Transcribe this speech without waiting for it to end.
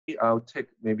I'll take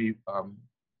maybe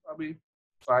probably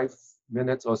 5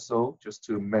 minutes or so just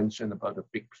to mention about the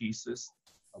big pieces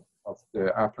of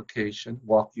the application,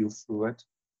 walk you through it,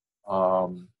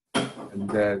 and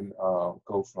then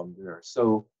go from there.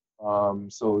 So,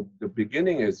 so the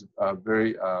beginning is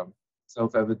very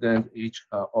self-evident. Each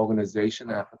organization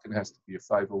applicant has to be a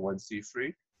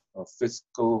 501c3,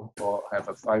 fiscal, or have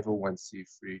a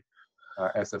 501c3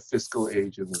 as a fiscal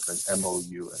agent with an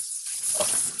MOU.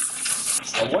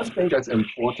 One thing that's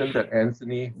important that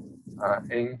Anthony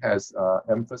Ng has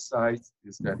emphasized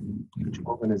is that each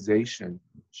organization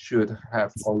should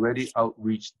have already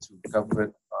outreach to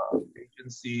government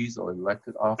agencies or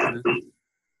elected office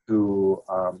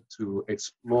to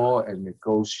explore and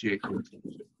negotiate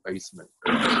internship placement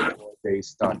before they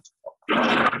start to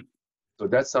apply. So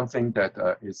that's something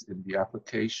that is in the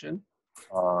application,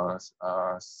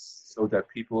 so that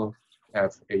people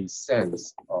have a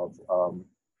sense of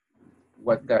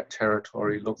what that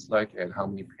territory looks like and how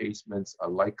many placements are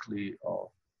likely or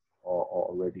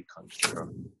already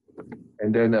confirmed.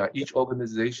 And then each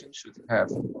organization should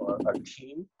have a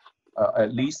team,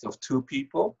 at least of 2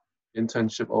 people,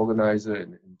 internship organizer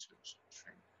and internship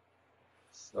trainer.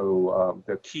 So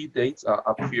the key dates are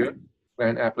up here.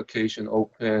 Grant application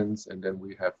opens, and then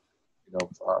we have,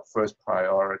 first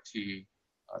priority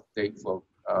date for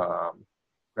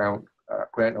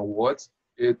grant awards.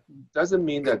 It doesn't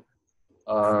mean that.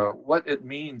 What it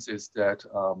means is that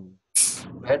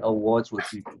grant awards would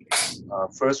be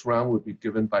first round would be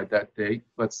given by that date,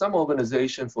 but some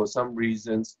organization for some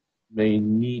reasons may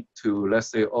need to, let's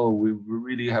say, oh, we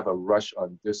really have a rush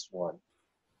on this one.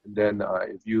 And then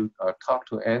if you talk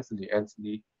to Anthony,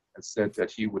 Anthony has said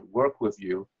that he would work with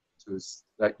you to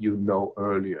let you know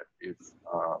earlier if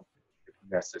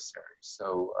necessary.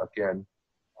 So again,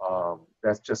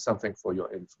 that's just something for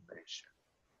your information.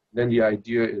 Then the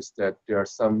idea is that there are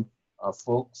some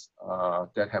folks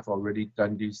that have already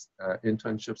done these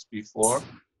internships before.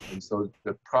 And so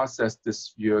the process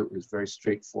this year is very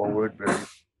straightforward, very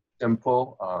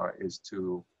simple, is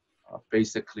to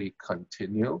basically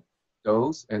continue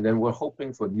those. And then we're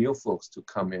hoping for new folks to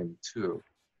come in too.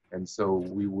 And so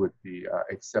we would be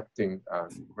accepting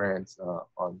grants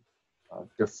on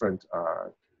different,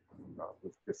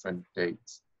 with different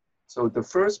dates. So the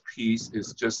first piece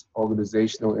is just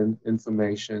organizational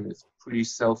information. It's pretty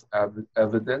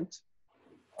self-evident.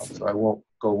 So I won't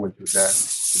go into that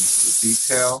into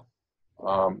detail.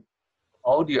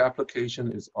 All the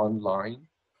application is online,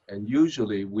 and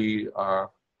usually we are,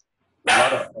 a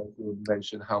lot of you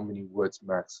mentioned how many words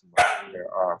maximum there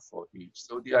are for each.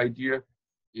 So the idea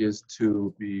is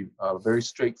to be very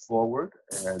straightforward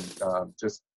and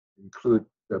just include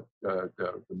the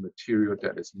material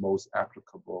that is most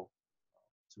applicable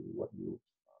to what you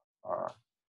are.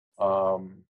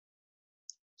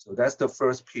 So that's the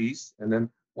first piece. And then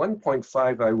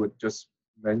 1.5 I would just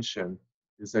mention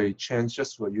is a chance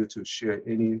just for you to share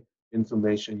any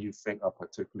information you think are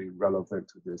particularly relevant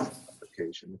to this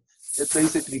application. It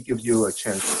basically gives you a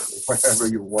chance to say whatever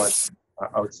you want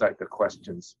outside the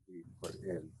questions we put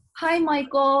in. Hi,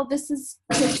 Michael. This is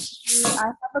Tiffany. I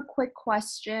have a quick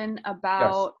question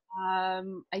about, yes.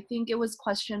 I think it was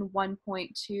question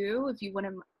 1.2, if you want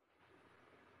to.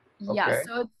 Okay. Yeah,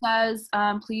 so it says,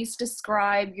 please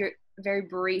describe very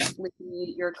briefly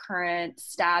your current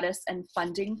status and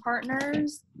funding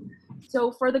partners.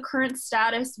 So for the current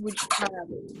status,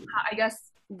 I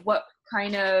guess, what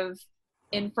kind of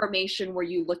information were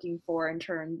you looking for in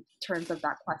terms of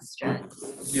that question?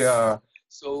 Yeah.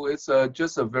 So it's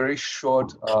just a very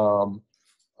short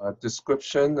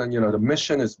description, and the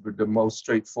mission is the most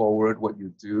straightforward. What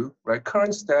you do, right?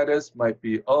 Current status might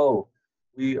be, oh,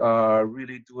 we are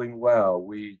really doing well.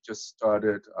 We just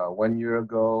started 1 year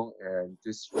ago, and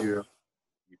this year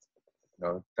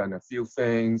we've done a few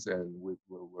things, and we're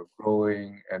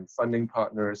growing. And funding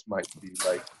partners might be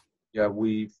like, yeah,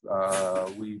 we've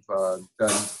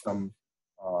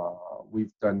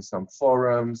done some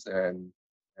forums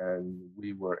and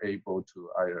we were able to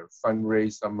either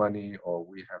fundraise some money or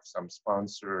we have some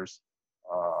sponsors,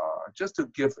 just to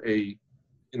give a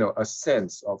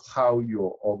sense of how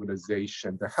your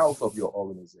organization, the health of your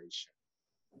organization.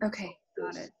 Okay,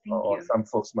 got it. Thank or you. Some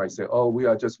folks might say, oh, we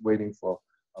are just waiting for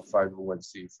a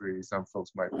 501c3. Some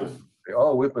folks might say,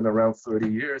 oh, we've been around 30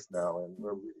 years now and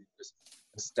we're really just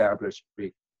established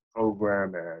big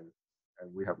program and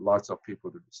we have lots of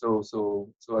people to do.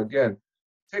 So again,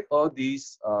 take all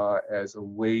these as a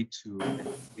way to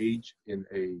engage in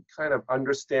a kind of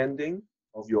understanding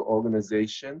of your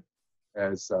organization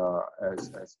as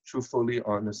truthfully,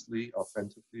 honestly,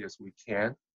 authentically as we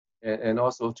can, and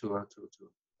also to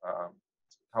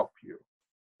help you.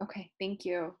 Okay, thank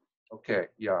you. Okay,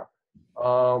 yeah.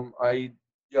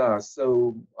 Yeah,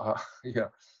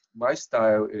 my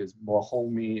style is more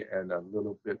homey and a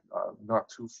little bit not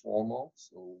too formal.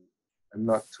 So I'm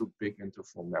not too big into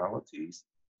formalities.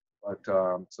 But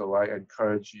so I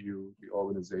encourage you, the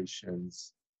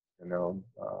organizations,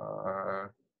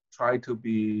 try to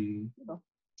be,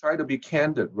 try to be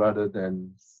candid rather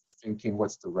than thinking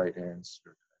what's the right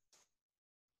answer.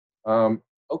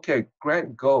 Okay,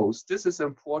 grant goals. This is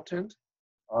important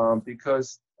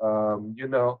because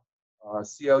CLUSA.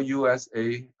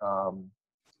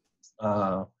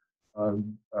 I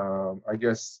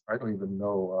guess I don't even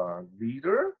know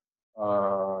leader.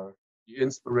 The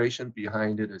inspiration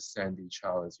behind it is Sandy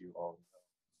Chow, as you all know,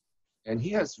 and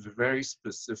he has very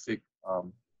specific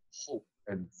hope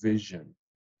and vision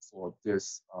for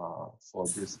this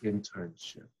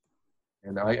internship.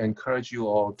 And I encourage you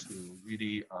all to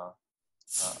really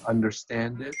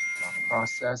understand it,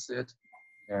 process it,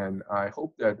 and I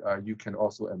hope that you can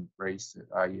also embrace it.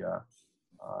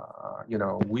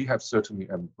 We have certainly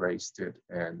embraced it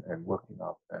and working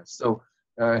out there. So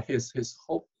his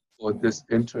hope for this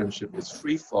internship is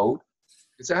threefold.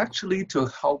 It's actually to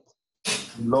help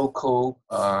local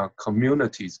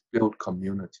communities build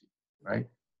community, right?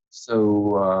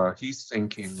 So he's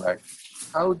thinking like,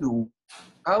 how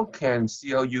can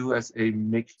CLUSA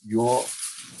make your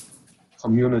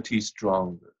community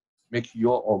stronger, make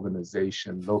your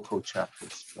organization, local chapter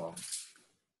stronger?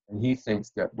 And he thinks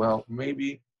that, well,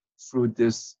 maybe through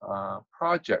this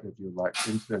project, if you like,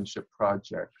 internship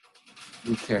project,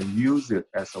 you can use it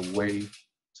as a way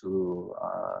to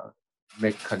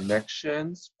make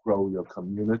connections, grow your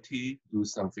community, do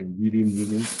something really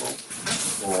meaningful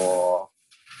for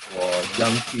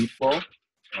young people,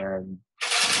 and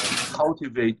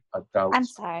cultivate adults. I'm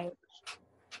sorry.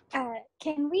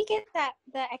 Can we get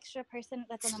the extra person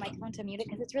that's on the microphone to mute it,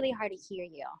 because it's really hard to hear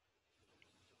you.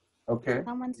 Okay.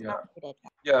 Someone's not muted.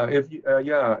 Yeah.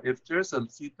 If there's a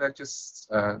feedback, just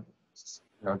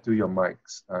do your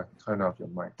mics. Turn off your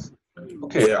mics.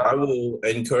 Okay. Yeah, I will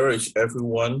encourage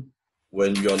everyone,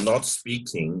 when you're not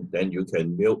speaking, then you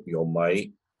can mute your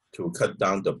mic to cut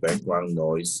down the background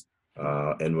noise.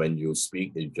 And when you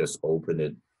speak, you just open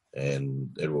it, and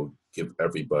it will give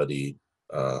everybody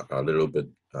a little bit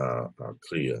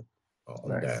clear on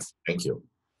that. Thank you.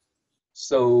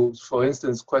 So, for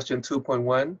instance, question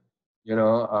 2.1,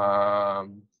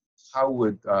 how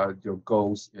would your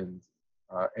goals in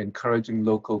encouraging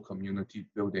local community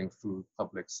building through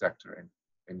public sector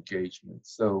engagement?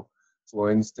 So,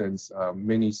 for instance,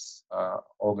 many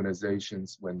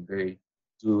organizations, when they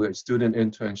do a student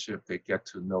internship, they get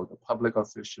to know the public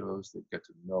officials, they get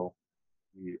to know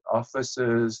the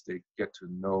officers, they get to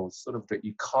know sort of the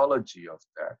ecology of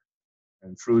that.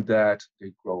 And through that,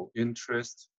 they grow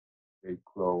interest, they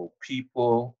grow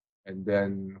people, and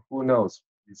then who knows,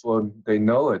 before they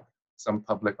know it, some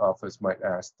public office might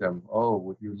ask them, oh,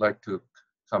 would you like to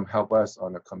come help us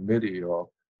on a committee, or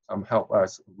come help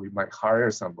us, we might hire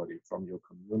somebody from your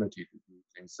community to do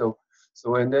things. So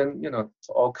and then,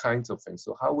 all kinds of things.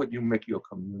 So how would you make your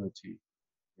community,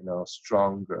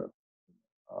 stronger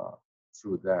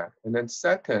through that? And then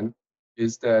second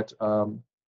is that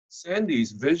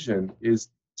Sandy's vision is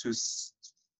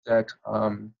that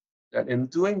in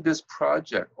doing this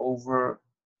project over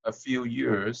a few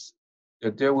years,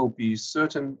 that there will be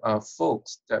certain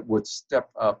folks that would step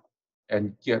up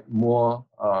and get more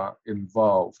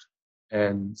involved.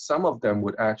 And some of them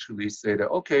would actually say that,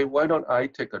 okay, why don't I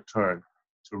take a turn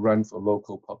to run for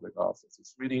local public office?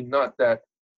 It's really not that,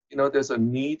 there's a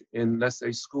need in, let's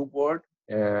say, school board,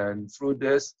 and through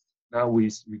this, now we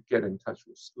get in touch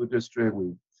with school district,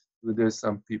 we do this,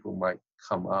 some people might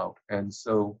come out. And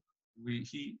so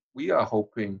we are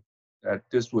hoping that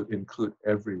this would include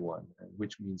everyone,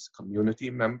 which means community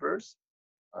members.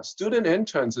 Student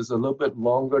interns is a little bit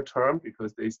longer term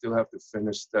because they still have to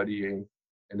finish studying,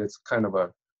 and it's kind of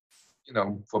a,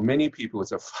 for many people,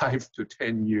 it's a 5 to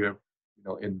 10 year,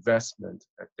 investment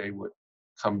that they would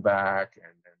come back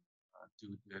and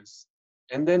do this.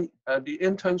 And then the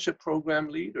internship program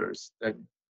leaders, that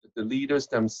the leaders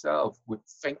themselves would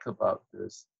think about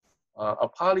this.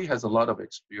 Apali has a lot of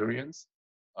experience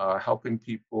helping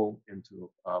people into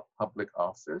public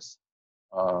office.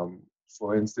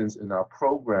 For instance, in our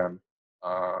program,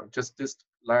 just this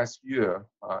last year,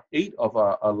 8 of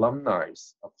our alumni,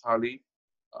 Apali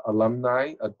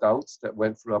alumni, adults that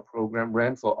went through our program,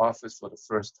 ran for office for the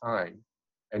first time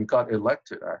and got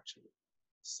elected, actually.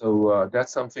 So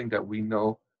that's something that we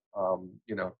know,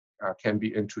 can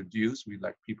be introduced. We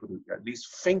like people to at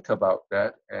least think about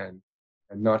that and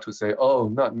and not to say, oh,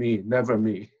 not me, never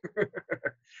me.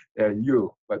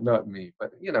 You, but not me.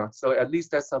 But, you know, so at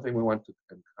least that's something we want to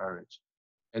encourage.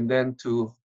 And then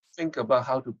to think about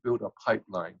how to build a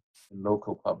pipeline in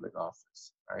local public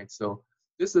office, right? So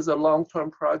this is a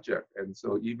long-term project. And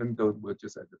so even though we're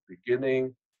just at the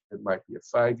beginning, it might be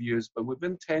 5 years, but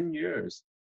within 10 years,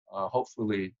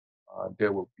 hopefully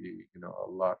there will be, you know, a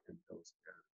lot in those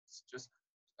areas. Just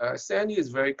Sandy is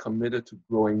very committed to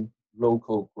growing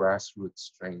local grassroots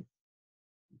strength,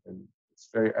 and it's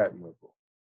very admirable.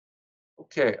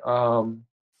 Okay,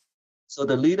 so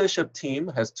the leadership team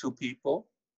has 2 people.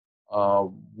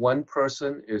 One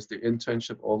person is the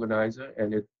internship organizer,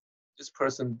 and this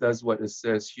person does what it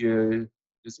says here.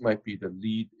 This might be the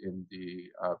lead in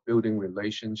the building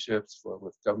relationships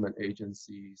with government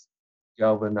agencies,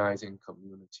 galvanizing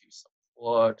community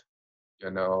support, you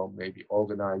know, maybe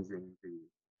organizing the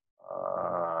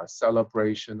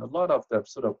celebration, a lot of the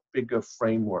sort of bigger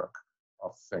framework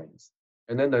of things.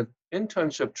 And then the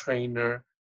internship trainer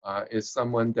is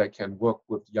someone that can work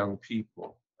with young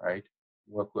people, right?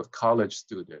 Work with college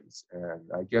students. And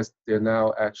I guess they're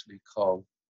now actually called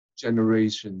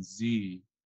Generation Z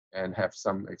and have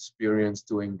some experience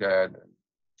doing that and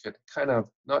can kind of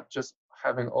not just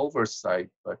having oversight,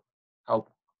 but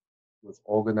help with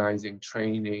organizing,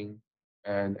 training,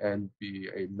 and be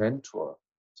a mentor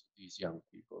to these young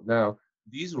people. Now,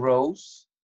 these roles,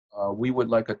 we would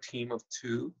like a team of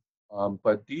 2,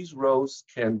 but these roles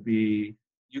can be,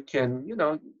 you can, you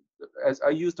know, as I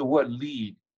use the word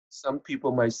lead, some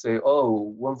people might say,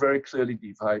 oh, we're very clearly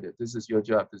divided. This is your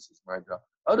job, this is my job.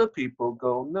 Other people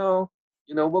go, no,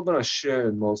 you know, we're gonna share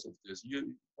in most of this.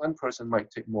 One person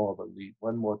might take more of a lead,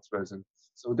 one more person.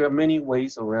 So there are many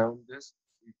ways around this.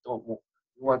 We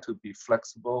want to be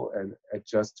flexible and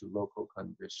adjust to local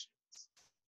conditions.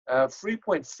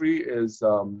 3.3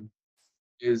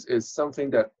 is something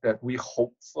that we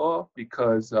hope for,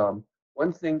 because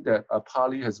one thing that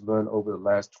Poly has learned over the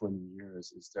last 20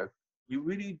 years is that we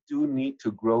really do need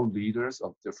to grow leaders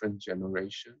of different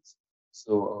generations.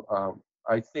 So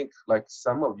I think, like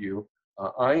some of you,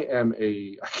 I am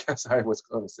I guess I was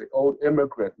going to say old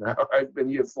immigrant now. I've been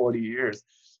here 40 years,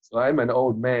 so I'm an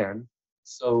old man.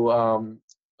 So,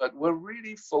 but we're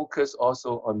really focused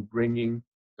also on bringing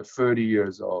the 30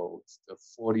 years old, the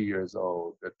 40 years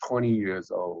old, the 20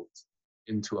 years old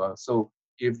into us. So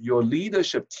if your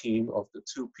leadership team of the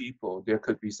 2 people, there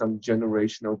could be some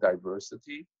generational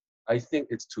diversity, I think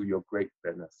it's to your great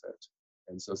benefit.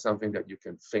 And so something that you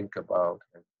can think about.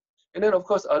 And then, of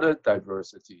course, other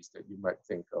diversities that you might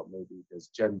think of. Maybe there's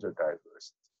gender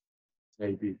diversity.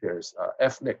 Maybe there's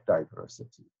ethnic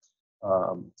diversity.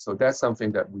 So that's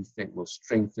something that we think will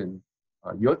strengthen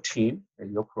your team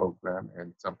and your program,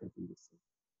 and something for you to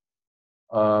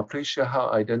think. Please share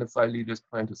how Identify Leaders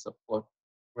plan to support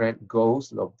grant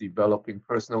goals of developing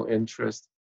personal interest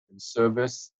in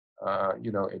service,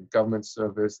 you know, in government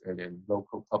service and in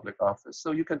local public office.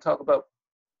 So you can talk about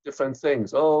different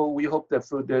things. Oh, we hope that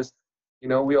through this, you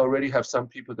know, we already have some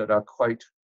people that are quite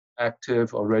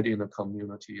active already in the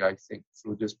community. I think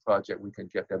through this project, we can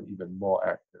get them even more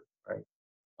active,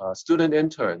 right? Student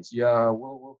interns, yeah,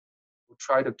 we'll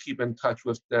try to keep in touch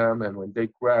with them, and when they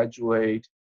graduate,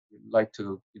 we'd like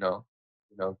to,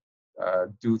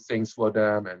 do things for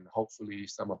them, and hopefully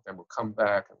some of them will come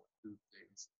back and do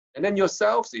things. And then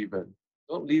yourselves even,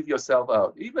 don't leave yourself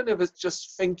out. Even if it's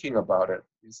just thinking about it,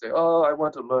 you say, oh, I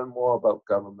want to learn more about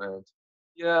government.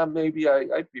 Yeah, maybe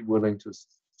I'd be willing to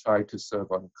try to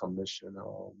serve on a commission,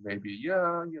 or maybe,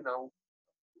 yeah, you know,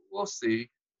 we'll see,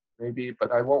 maybe,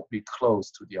 but I won't be close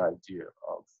to the idea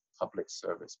of public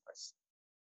service myself.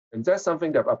 And that's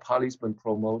something that Apali's been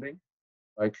promoting.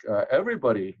 Like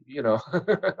everybody, you know,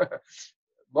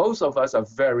 most of us are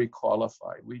very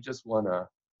qualified. We just want to,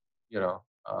 you know,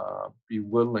 be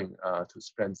willing to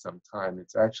spend some time.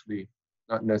 It's actually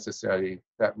not necessarily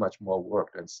that much more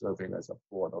work than serving as a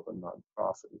board of a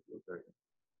nonprofit. If you're very.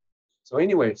 So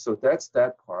anyway, so that's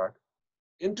that part.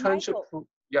 Internship. Michael,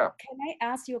 yeah. Can I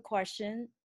ask you a question?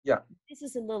 Yeah. This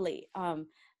is Lily.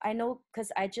 I know,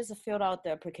 because I just filled out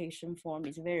the application form.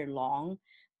 It's very long,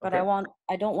 but okay.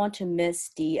 I don't want to miss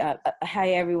the.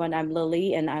 Hi everyone, I'm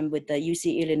Lily, and I'm with the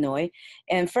UC Illinois.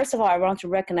 And first of all, I want to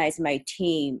recognize my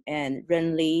team and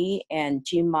Ren Lee and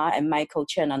Jim Ma and Michael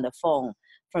Chen on the phone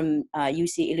from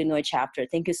UC Illinois chapter.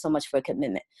 Thank you so much for your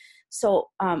commitment. So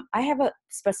I have a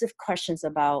specific questions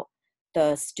about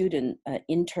the student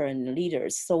intern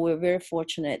leaders. So we're very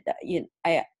fortunate that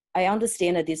I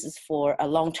understand that this is for a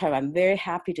long term. I'm very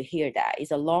happy to hear that.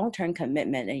 It's a long-term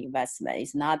commitment and investment.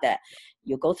 It's not that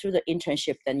you go through the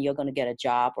internship, then you're going to get a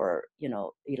job or, you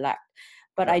know, elect.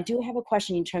 But I do have a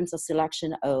question in terms of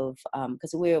selection of,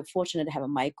 because we're fortunate to have a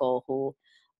Michael who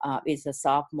is a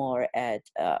sophomore at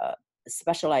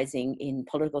specializing in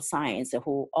political science,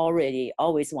 who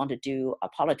always want to do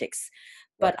politics.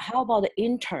 But how about the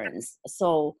interns?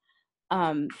 So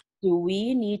do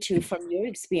we need to, from your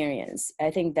experience, I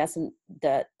think that's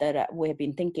that we have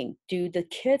been thinking, do the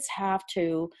kids have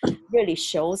to really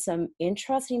show some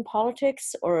interest in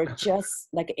politics or just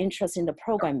like interest in the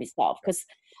program itself? Because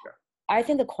I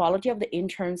think the quality of the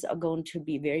interns are going to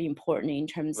be very important in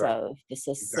terms of the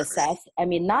success. I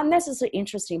mean, not necessarily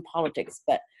interest in politics,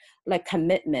 but like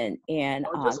commitment and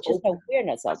just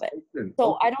awareness of it.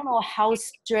 So I don't know how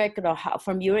strict or how,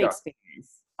 from your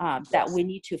experience, that we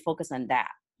need to focus on that.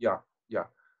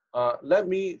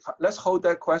 Let's hold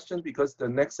that question, because the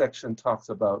next section talks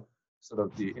about sort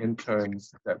of the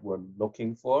interns that we're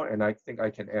looking for, and I think I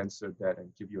can answer that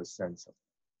and give you a sense of it.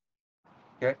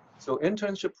 Okay, so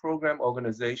internship program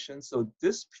organization. So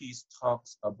this piece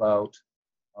talks about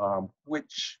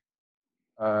which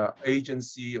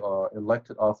agency or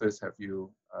elected office have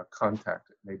you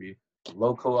contacted? Maybe a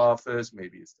local office,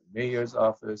 maybe it's the mayor's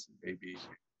office, maybe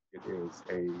it is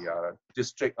a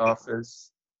district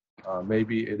office,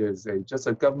 maybe it is just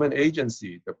a government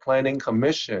agency, the planning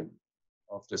commission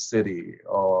of the city,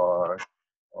 or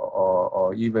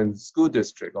even school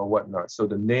district or whatnot. So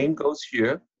the name goes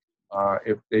here.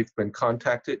 If they've been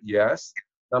contacted, yes.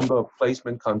 Number of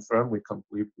placement confirmed, we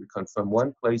confirm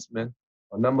one placement.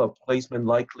 Or number of placement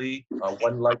likely,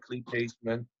 one likely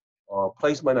placement. Or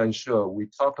placement unsure, we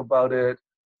talk about it.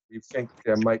 We think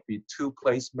there might be 2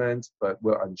 placements, but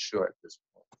we're unsure at this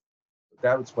point. So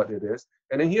that's what it is.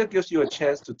 And then here gives you a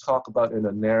chance to talk about in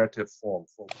a narrative form,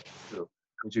 too,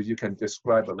 which is you can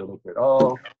describe a little bit.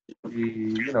 Oh,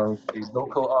 the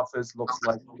local office looks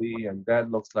likely, and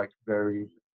that looks like very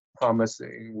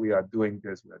promising. We are doing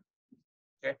this with.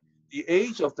 Okay. The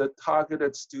age of the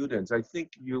targeted students, I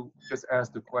think you just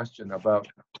asked the question about,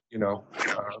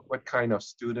 what kind of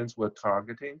students we're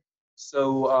targeting.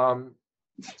 So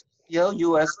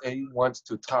CLUSA wants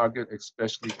to target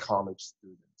especially college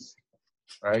students,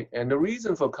 right? And the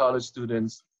reason for college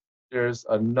students, there's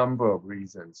a number of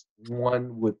reasons.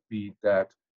 One would be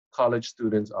that college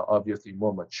students are obviously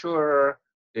more mature.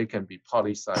 They can be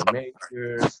poli-sci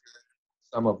majors.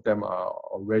 Some of them are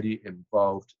already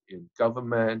involved in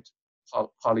government,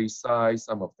 poli-sci.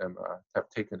 Some of them have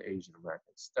taken Asian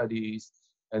American studies,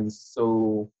 and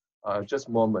so just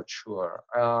more mature.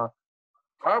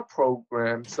 Our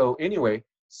program, so anyway,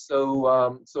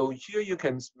 so here you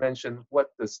can mention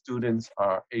what the students'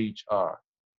 age are.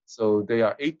 So they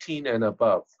are 18 and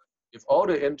above. If all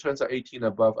the interns are 18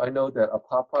 above, I know that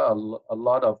APAPA, a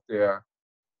lot of their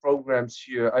programs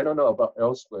here, I don't know about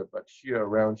elsewhere, but here,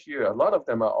 around here, a lot of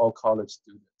them are all college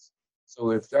students.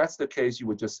 So if that's the case, you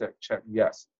would just check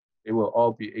yes, they will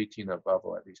all be 18 above,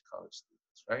 or at least college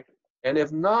students, right? And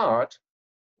if not,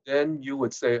 then you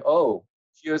would say, oh,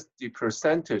 here's the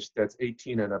percentage that's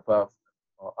 18 and above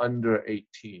or under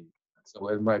 18. So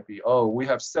it might be, oh, we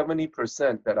have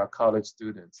 70% that are college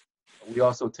students. We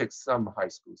also take some high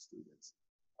school students,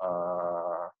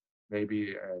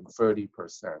 maybe 30%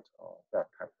 or that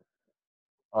type of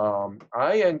thing.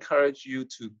 I encourage you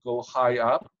to go high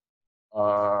up,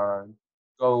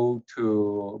 go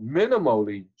to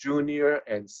minimally junior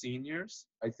and seniors.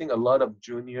 I think a lot of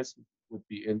juniors would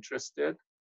be interested.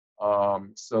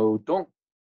 So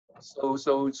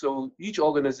each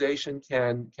organization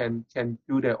can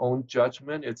do their own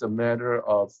judgment. It's a matter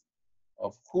of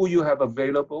who you have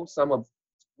available.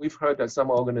 We've heard that some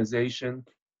organization,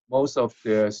 most of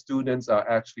their students are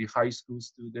actually high school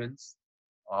students.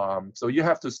 So you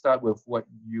have to start with what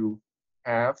you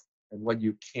have and what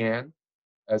you can.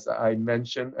 As I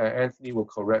mentioned, Anthony will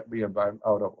correct me if I'm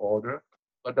out of order.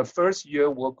 But the first year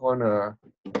we're gonna,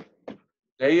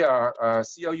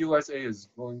 CLUSA is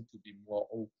going to be more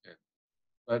open.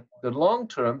 But the long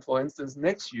term, for instance,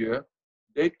 next year,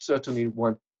 they certainly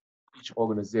want each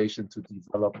organization to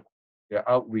develop their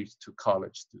outreach to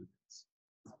college students,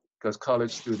 because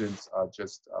college students are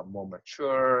just more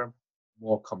mature,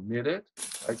 more committed,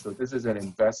 right? So this is an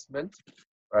investment,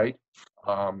 right?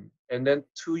 And then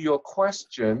to your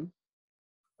question,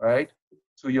 right?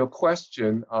 To your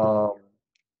question,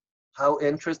 how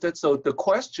interested? So the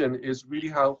question is really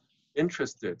how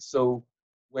interested. So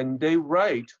when they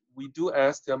write, we do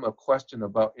ask them a question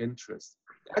about interest.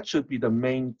 That should be the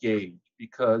main gauge,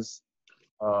 because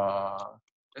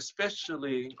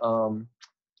especially,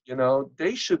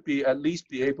 they should be at least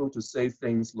be able to say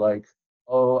things like,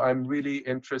 oh, I'm really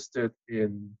interested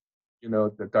in,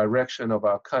 the direction of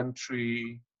our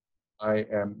country. I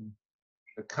am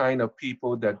the kind of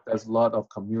people that does a lot of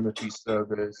community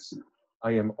service.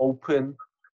 I am open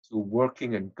to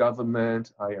working in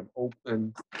government. I am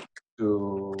open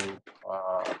to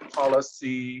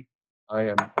policy. I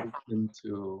am open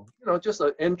to, just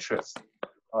an interest.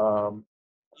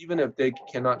 Even if they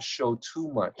cannot show too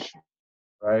much,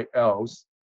 right, else,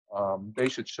 they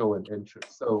should show an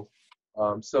interest. So,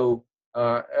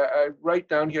 I write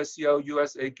down here,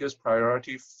 CLUSA gives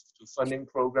priority to funding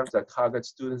programs that target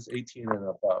students 18 and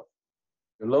above.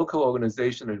 The local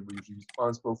organization is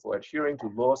responsible for adhering to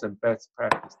laws and best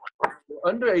practice.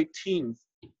 Under 18,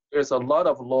 there's a lot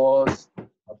of laws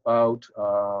about,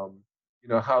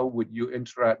 how would you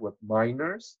interact with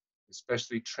minors,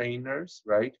 especially trainers,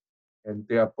 right? And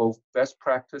they are both best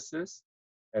practices,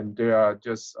 and they are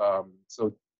just,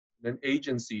 so then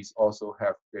agencies also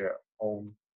have their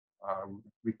own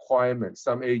requirements.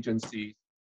 Some agencies,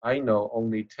 I know,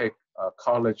 only take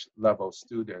college level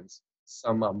students.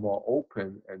 Some are more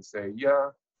open and say,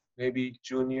 yeah, maybe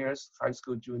juniors, high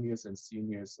school juniors and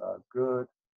seniors are good.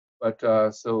 But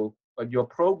but your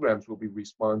programs will be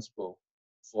responsible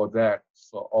for that,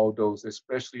 for all those,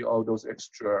 especially all those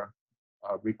extra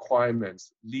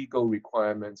requirements, legal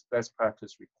requirements, best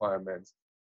practice requirements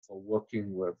for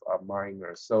working with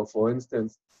minors. So for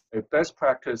instance, a best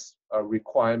practice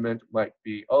requirement might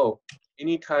be,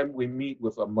 anytime we meet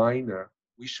with a minor,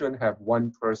 we shouldn't have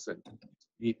one person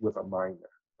meet with a minor,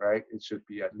 right? It should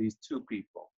be at least 2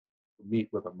 people to meet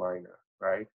with a minor,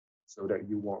 right? So that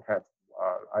you won't have,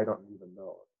 I don't even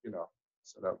know,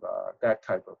 sort of that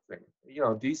type of thing.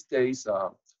 These days,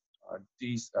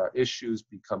 these issues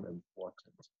become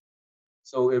important.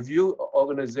 So if your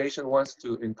organization wants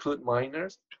to include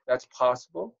minors, that's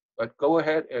possible, but go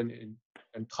ahead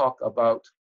and talk about,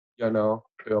 the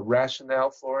rationale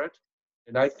for it.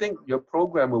 And I think your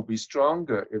program will be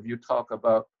stronger if you talk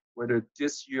about whether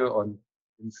this year or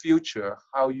in future,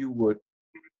 how you would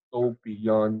go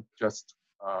beyond just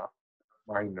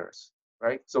minors,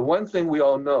 right? So one thing we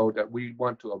all know that we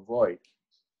want to avoid,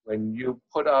 when you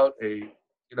put out a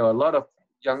lot of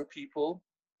young people,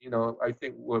 I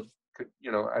think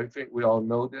I think we all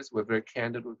know this, we're very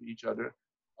candid with each other,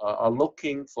 are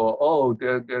looking for,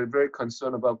 they're very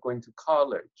concerned about going to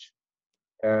college.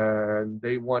 And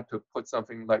they want to put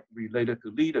something like related to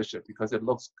leadership because it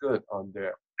looks good on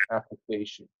their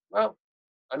application. Well,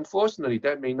 unfortunately,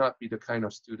 that may not be the kind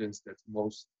of students that's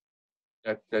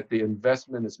that the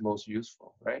investment is most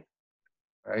useful, right?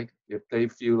 Right? If they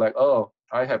feel like,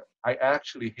 I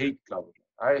actually hate government,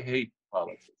 I hate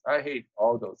politics, I hate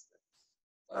all those things.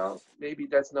 Well, maybe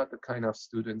that's not the kind of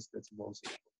students that's most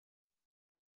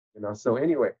important. So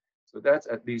anyway, so that's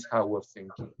at least how we're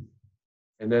thinking.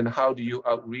 And then how do you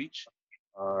outreach?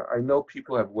 I know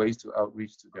people have ways to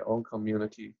outreach to their own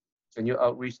community. Can you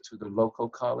outreach to the local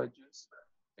colleges?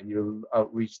 Can you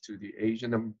outreach to the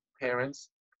Asian parents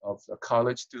of the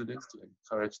college students to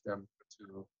encourage them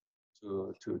to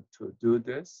do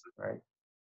this, right?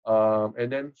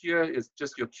 And then here is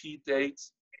just your key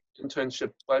dates,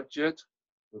 internship budget,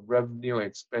 the revenue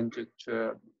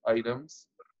expenditure items,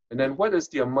 and then what is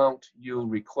the amount you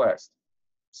request?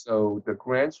 So the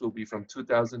grants will be from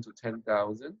 2,000 to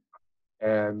 10,000,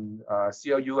 and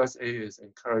CLUSA is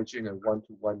encouraging a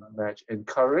one-to-one match.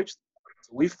 Encouraged.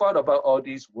 So we thought about all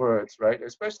these words, right?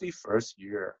 Especially first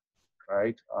year,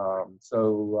 right?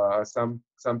 Some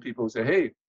people say,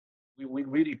 hey, we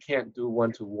really can't do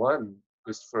one-to-one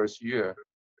this first year.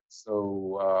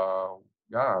 So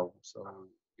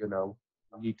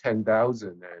we need 10,000,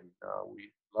 and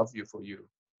we love you for you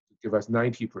to give us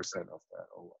 90% of that.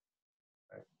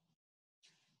 Right?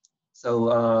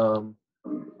 So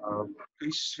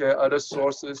please share other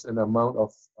sources and amount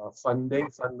of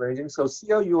fundraising. So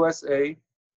CLUSA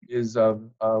is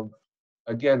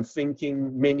again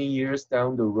thinking many years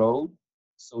down the road,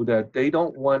 so that they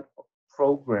don't want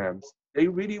programs. They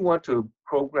really want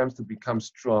programs to become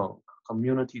strong,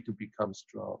 community to become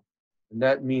strong, and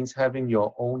that means having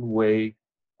your own way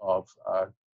of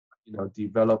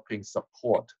developing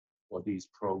support for these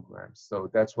programs. So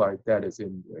that's why that is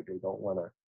in there. They don't want to,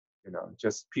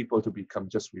 just people to become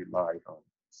just relied on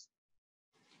this.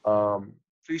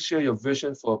 Please share your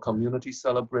vision for community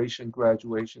celebration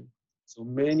graduation. So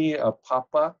many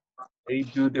Papa, they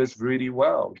do this really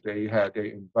well. They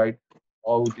invite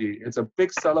it's a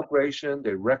big celebration.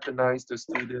 They recognize the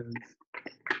students,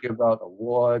 give out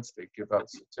awards, they give out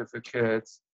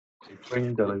certificates, they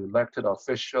bring the elected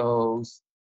officials,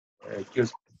 it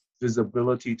gives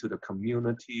visibility to the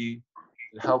community,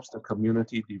 it helps the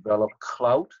community develop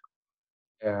clout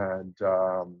and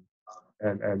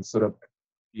sort of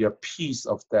be a piece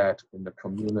of that in the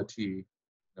community,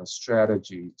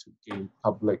 strategy to gain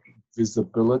public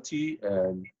visibility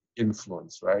and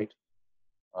influence, right?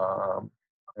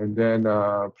 And then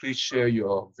please share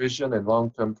your vision and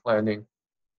long-term planning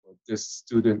for this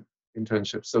student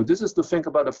internship. So this is to think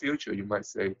about the future. You might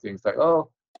say things like, oh,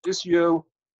 this year,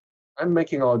 I'm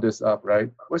making all this up, right?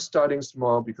 We're starting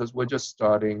small because we're just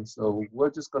starting. So we're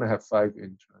just going to have 5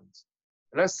 interns.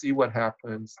 And let's see what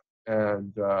happens.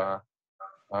 And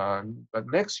but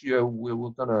next year, we're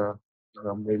going to,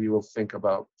 maybe we'll think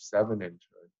about 7 interns.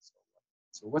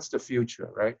 So what's the future,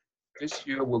 right? This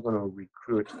year, we're going to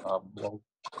recruit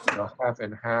half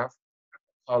and half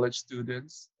college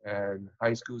students and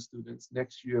high school students.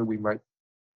 Next year, we might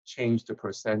change the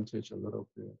percentage a little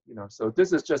bit, So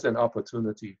this is just an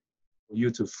opportunity for you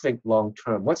to think long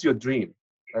term. What's your dream,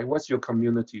 right? What's your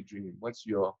community dream? What's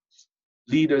your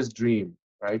leader's dream,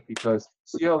 right? Because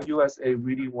CLUSA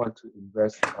really want to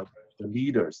invest in the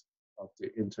leaders of the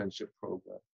internship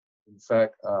program. In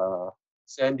fact,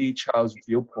 Sandy Chow's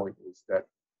viewpoint is that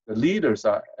the leaders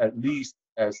are at least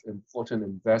as important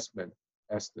investment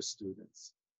as the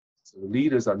students. So the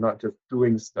leaders are not just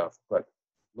doing stuff, but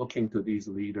looking to these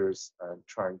leaders and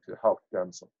trying to help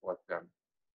them, support them.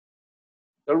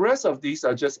 The rest of these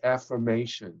are just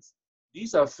affirmations.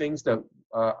 These are things that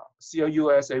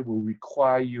CLUSA will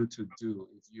require you to do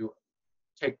if you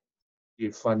take the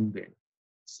funding.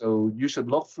 So you should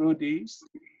look through these.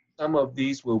 Some of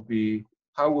these will be,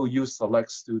 how will you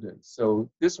select students? So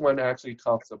this one actually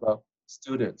talks about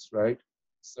students, right?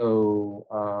 So,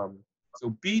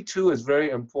 so B2 is very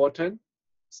important.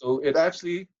 So it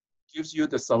actually gives you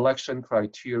the selection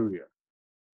criteria.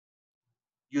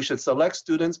 You should select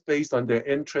students based on their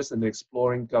interest in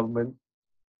exploring government,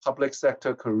 public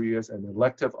sector careers, and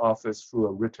elective office through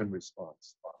a written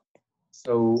response.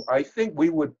 So I think we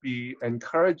would be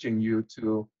encouraging you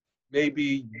to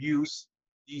maybe use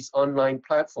these online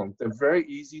platforms. They're very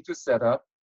easy to set up.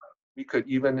 We could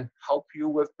even help you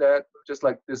with that, just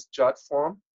like this JOT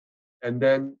form. And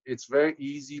then it's very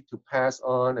easy to pass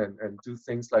on and do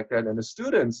things like that. And the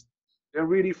students, they're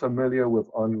really familiar with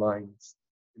online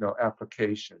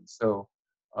applications. So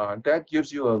that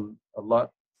gives you a lot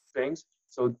of things.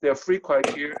 So there are 3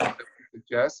 criteria that we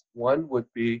suggest. One would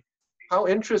be, how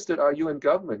interested are you in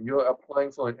government? You're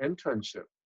applying for an internship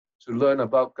to learn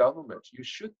about government. You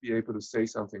should be able to say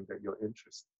something that you're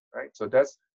interested in, right? So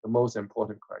that's the most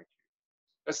important criteria.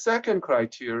 The second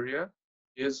criteria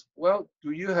is, well,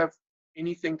 do you have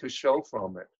anything to show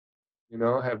from it?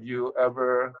 Have you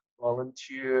ever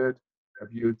volunteered?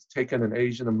 Have you taken an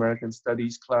Asian American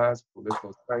studies class,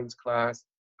 political science class,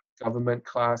 government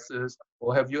classes?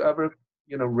 Or have you ever,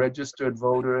 registered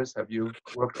voters? Have you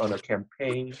worked on a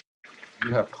campaign? Do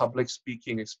you have public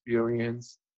speaking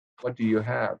experience? What do you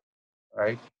have,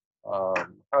 right?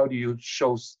 How do you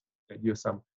show that you're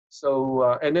some?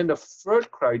 So, and then the third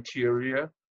criteria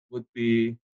would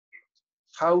be,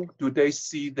 how do they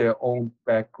see their own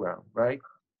background, right?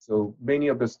 So many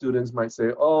of the students might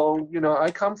say, oh,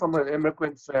 I come from an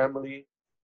immigrant family.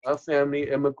 Our family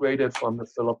immigrated from the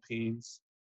Philippines.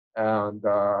 And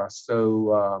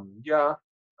yeah,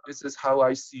 this is how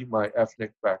I see my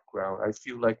ethnic background. I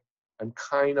feel like I'm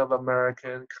kind of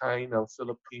American, kind of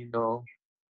Filipino.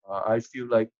 I feel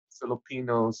like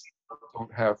Filipinos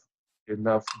don't have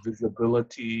enough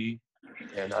visibility.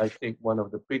 And I think one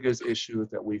of the biggest issues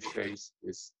that we face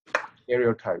is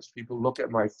stereotypes. People look at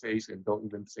my face and don't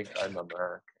even think I'm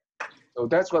American. So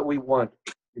that's what we want,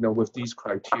 with these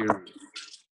criteria.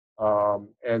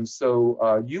 And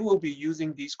so you will be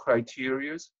using these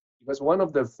criteria because one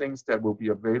of the things that will be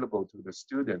available to the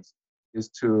students is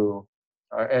to,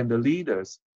 and the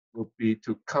leaders will be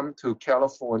to come to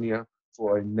California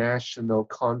for a national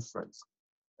conference.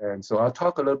 And so I'll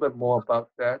talk a little bit more about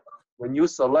that. When you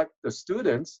select the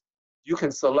students, you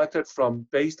can select it from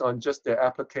based on just their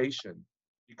application,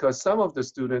 because some of the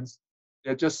students,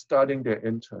 they're just starting their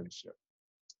internship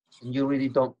and you really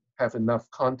don't have enough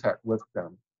contact with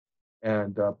them.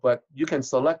 And but you can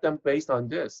select them based on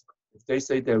this. If they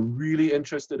say they're really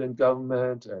interested in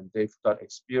government and they've got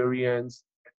experience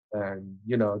and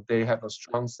they have a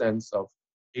strong sense of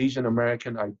Asian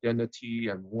American identity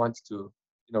and wants to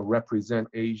represent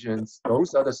Asians,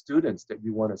 those are the students that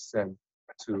you want to send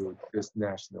to this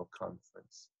national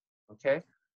conference. Okay,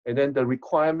 and then the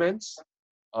requirements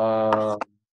of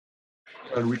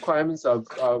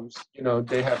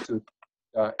they have to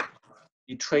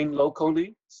be trained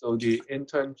locally. So the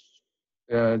intern,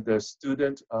 the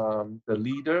student, the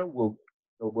leader will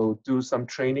do some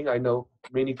training. I know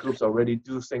many groups already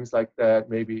do things like that.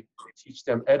 Maybe teach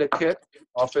them etiquette,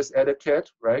 office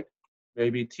etiquette, right?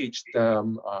 Maybe teach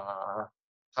them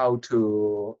how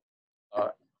to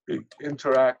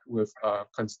interact with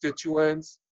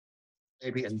constituents,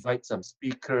 maybe invite some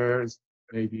speakers,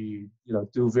 maybe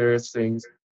do various things.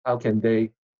 How can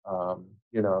they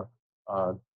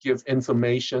give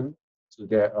information to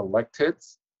their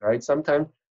electeds, right? Sometimes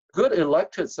good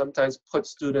electeds sometimes put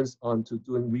students onto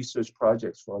doing research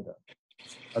projects for them.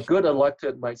 A good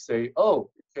elected might say, oh,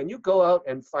 can you go out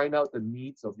and find out the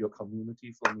needs of your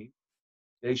community for me?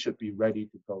 They should be ready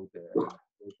to go there,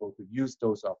 able to use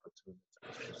those opportunities.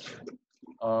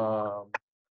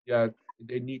 Yeah,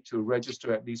 they need to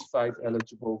register at least 5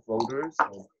 eligible voters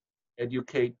and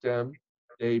educate them.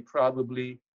 They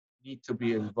probably need to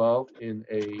be involved in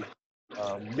a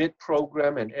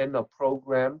mid-program and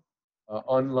end-of-program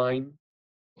online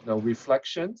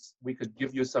reflections. We could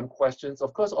give you some questions.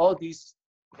 Of course, all these,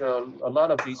 a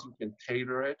lot of these you can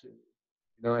tailor it,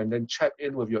 and then check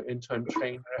in with your intern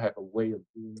trainer, have a way of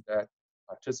doing that,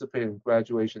 participate in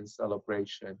graduation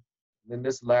celebration. And then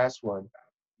this last one,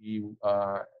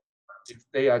 if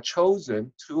they are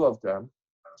chosen, 2 of them,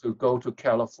 to go to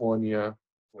California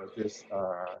for this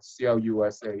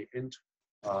CLUSA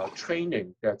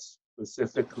training that's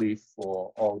specifically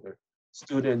for all the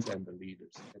students and the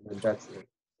leaders. And then that's it.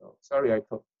 So sorry I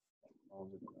took long.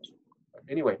 But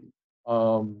anyway,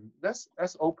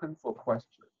 let's open for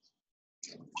questions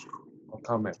or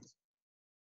comments.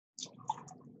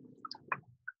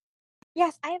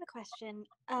 Yes, I have a question.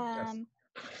 Yes.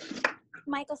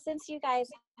 Michael, since you guys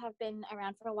have been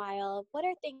around for a while, what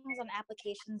are things on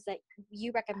applications that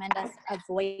you recommend us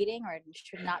avoiding or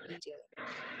should not be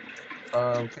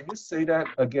doing? Can you say that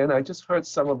again? I just heard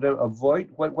some of them. Avoid,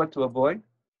 what to avoid?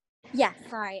 Yeah,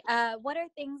 sorry. What are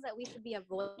things that we should be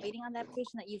avoiding on the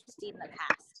application that you've seen in the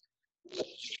past?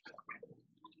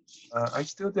 I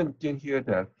still didn't hear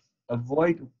that.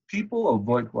 Avoid people or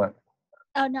avoid what?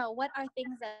 Oh no, what are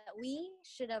things that we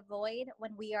should avoid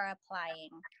when we are applying?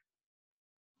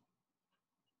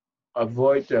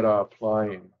 Avoid that are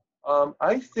applying.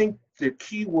 I think the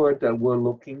key word that we're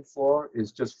looking for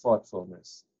is just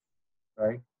thoughtfulness,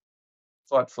 right?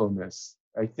 Thoughtfulness.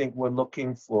 I think we're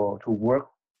looking to work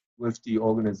with the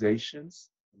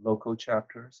organizations, local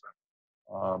chapters.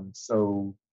 I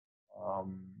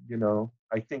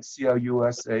think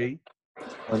CLUSA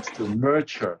wants to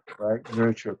nurture, right?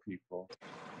 Nurture people.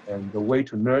 And the way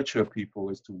to nurture people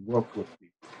is to work with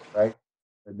people, right?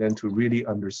 And then to really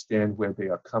understand where they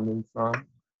are coming from,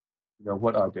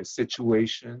 what are their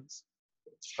situations,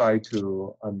 try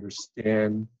to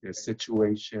understand their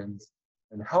situations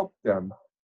and help them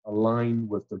align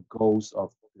with the goals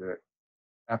of the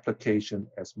application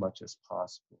as much as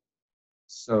possible.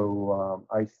 So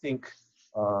I think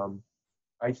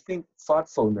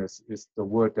thoughtfulness is the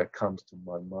word that comes to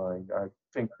my mind. I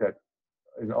think that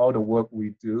in all the work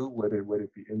we do, whether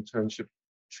it be internship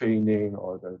training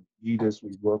or the leaders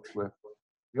we work with,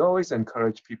 we always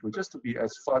encourage people just to be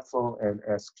as thoughtful and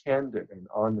as candid and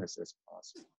honest as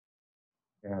possible.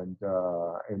 And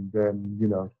then,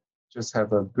 just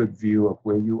have a good view of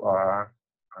where you are,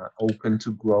 open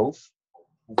to growth,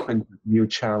 open to new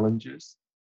challenges,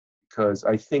 because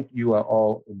I think you are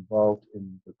all involved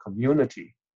in the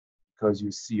community because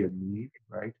you see a need,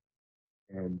 right?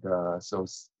 And so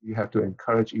you have to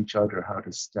encourage each other how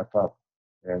to step up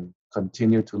and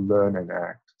continue to learn and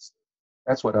act.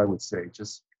 That's what I would say,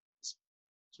 just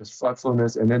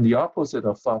thoughtfulness. And then the opposite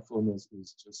of thoughtfulness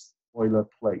is just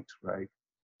boilerplate, right?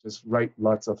 Just write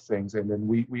lots of things. And then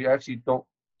we actually don't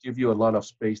give you a lot of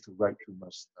space to write too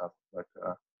much stuff, but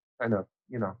kind of,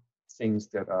 things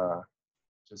that are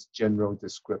just general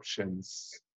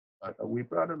descriptions. But we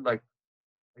rather like,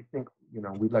 I think,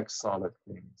 we like solid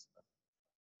things.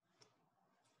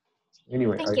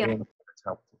 Anyway, Thank I you. don't know if it's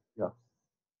helpful. Yeah.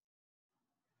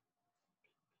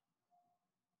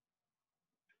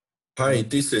 Hi,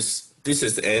 this is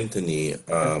Anthony.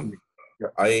 Anthony. Yeah.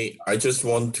 I just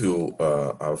want to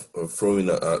throw in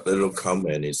a little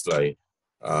comment. It's like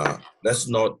let's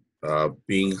not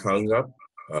being hung up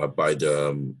by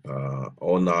the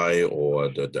online or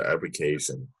the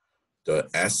application. The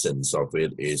essence of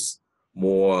it is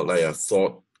more like a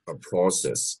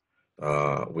process.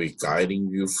 We're guiding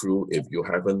you through. If you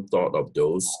haven't thought of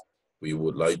those, we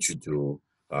would like you to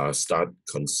start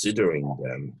considering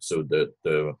them. So that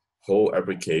the whole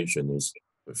application is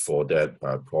for that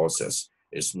process.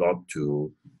 It's not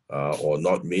to or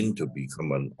not meant to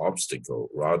become an obstacle.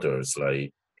 Rather, it's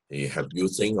like, hey, have you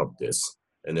think of this?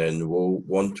 And then we'll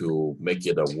want to make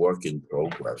it a work in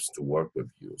progress to work with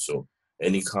you. So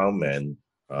any comment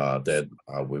that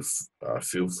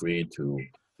feel free to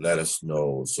let us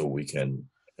know, so we can,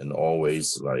 and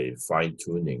always like fine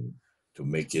tuning to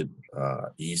make it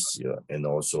easier and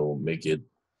also make it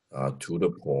to the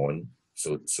point,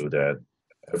 so that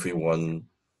everyone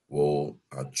will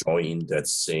join that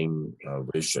same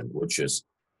vision, which is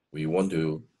we want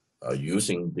to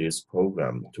using this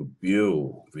program to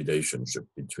build relationship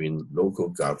between local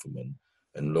government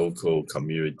and local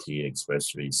community,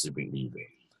 especially civic leader.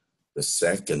 The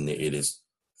second, it is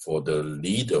for the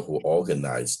leader who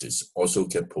organized this also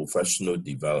get professional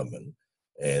development,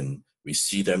 and we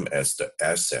see them as the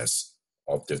assets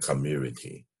of the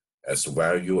community, as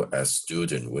value as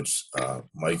student, which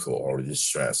Michael already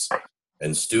stressed.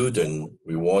 And student,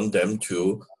 we want them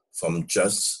to, from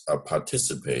just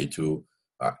participate to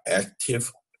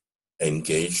active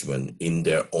engagement in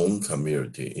their own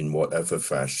community in whatever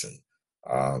fashion.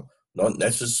 Not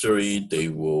necessarily they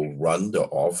will run the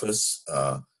office,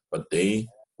 but they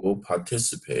will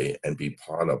participate and be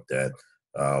part of that,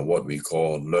 what we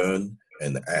call learn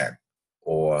and act,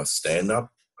 or stand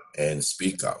up and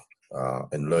speak out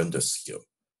and learn the skill.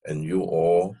 And you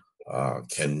all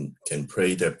can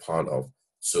play that part of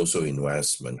social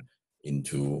investment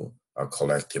into a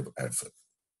collective effort.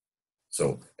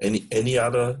 So any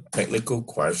other technical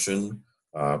question,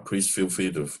 please feel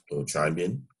free to chime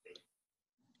in.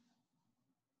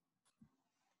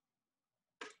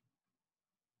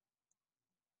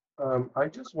 I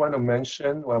just want to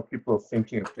mention, while people are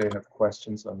thinking if they have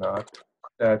questions or not,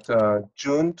 that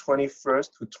June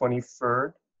 21st to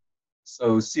 23rd,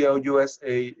 so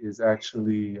CLUSA is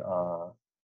actually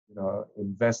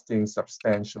investing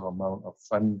substantial amount of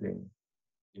funding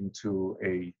into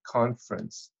a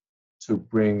conference to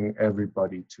bring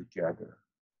everybody together.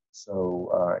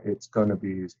 So it's going to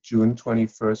be June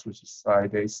 21st, which is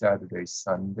Friday, Saturday,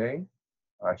 Sunday,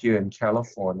 here in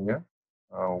California.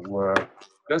 We're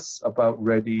just about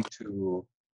ready to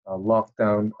lock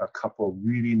down a couple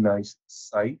really nice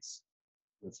sites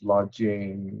with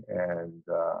lodging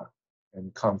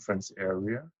and conference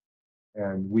area.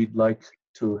 And we'd like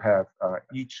to have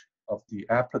each of the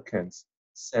applicants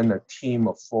send a team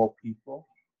of 4 people,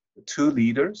 2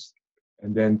 leaders,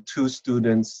 and then 2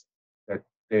 students that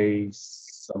they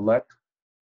select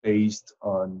based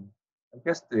on, I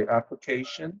guess, the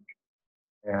application,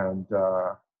 and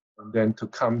then to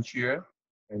come here.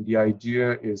 And the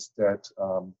idea is that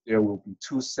there will be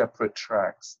 2 separate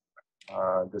tracks.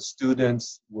 The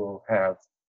students will have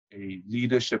a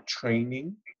leadership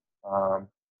training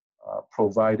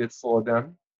provided for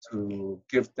them to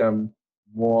give them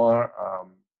more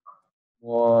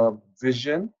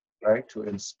vision, right, to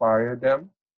inspire them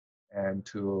and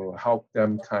to help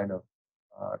them kind of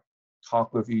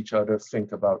talk with each other,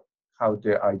 think about how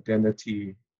their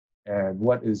identity and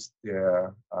what is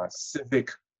their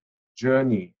civic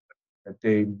journey that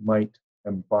they might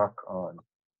embark on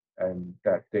and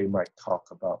that they might talk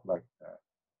about like that.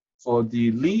 For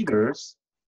the leaders,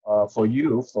 for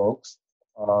you folks,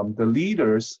 the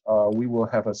leaders, we will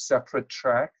have a separate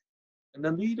track, and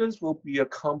the leaders will be a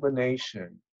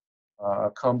combination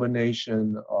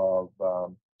of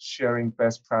sharing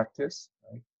best practice,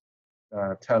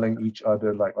 right? Telling each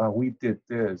other like, oh, we did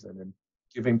this, and then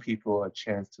giving people a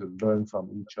chance to learn from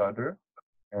each other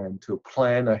and to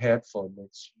plan ahead for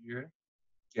next year,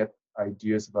 get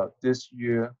ideas about this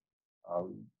year,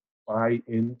 buy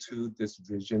into this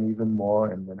vision even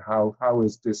more, and then how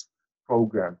is this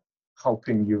program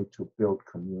helping you to build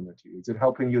community? Is it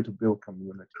helping you to build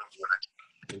community?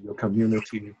 Does your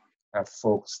community have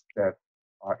folks that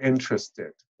are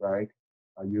interested, right?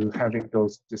 Are you having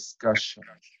those discussions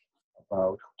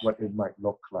about what it might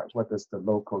look like? What does the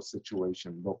local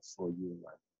situation look for you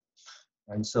like?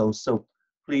 And so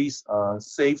please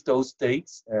save those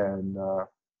dates and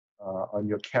on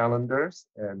your calendars,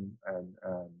 and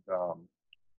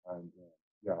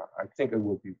yeah, I think it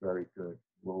will be very good.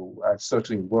 I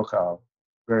certainly work out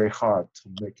very hard to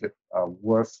make it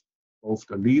worth both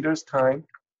the leaders' time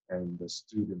and the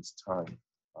students' time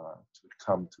to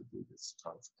come to do this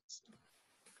conference.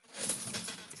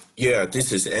 Yeah,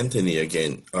 this is Anthony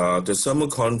again. The summer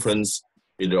conference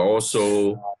is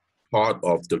also part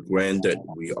of the grant that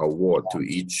we award to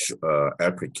each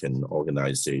applicant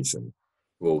organization.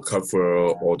 We'll cover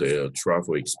all the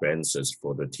travel expenses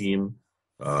for the team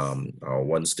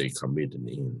once they commit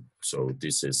in. So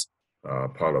this is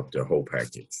part of the whole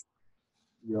package.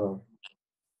 Yeah.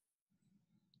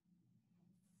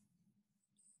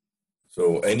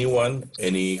 So anyone,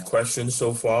 any questions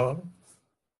so far?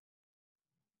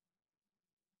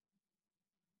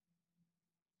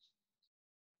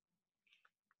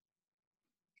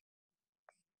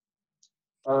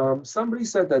 Somebody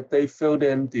said that they filled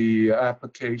in the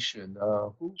application.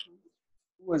 Who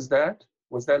was that?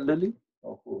 Was that Lily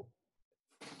or who?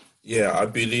 Yeah, I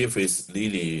believe it's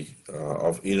Lily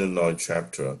of Illinois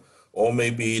chapter, or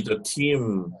maybe the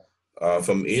team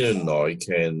from Illinois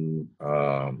can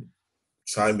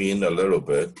chime in a little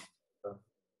bit.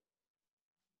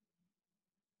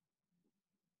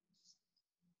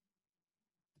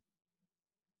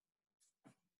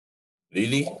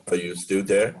 Lily, are you still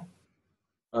there?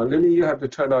 Lily, you have to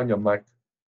turn on your mic.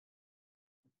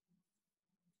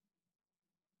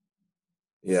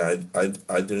 Yeah,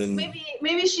 I didn't.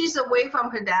 Maybe she's away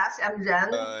from her desk. I'm Ren.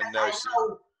 No,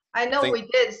 I know we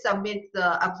did submit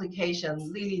the application.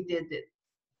 Lily did it.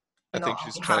 I think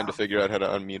she's trying to figure out how to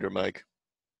unmute her mic.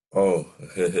 Oh.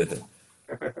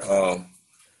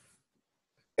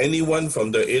 Anyone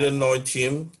from the Illinois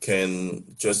team can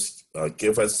just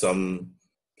give us some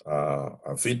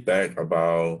feedback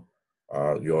about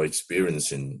your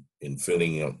experience in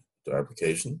filling out the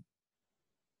application?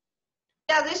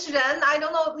 Yeah, this is Ren. I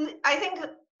don't know. I think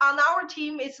on our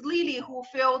team, it's Lily who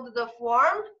filled the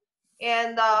form.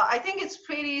 And I think it's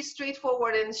pretty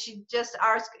straightforward. And she just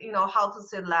asked, how to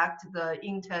select the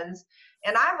interns.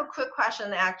 And I have a quick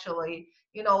question, actually.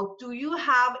 Do you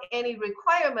have any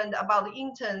requirement about the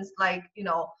interns? Like,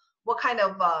 what kind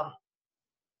of,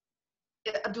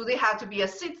 do they have to be a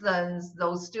citizens,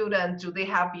 those students? Do they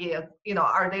have to be,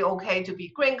 are they okay to be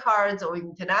green cards or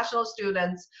international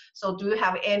students? So do you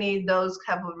have any of those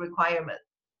type of requirements?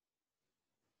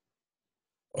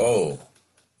 Oh,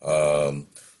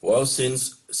 well,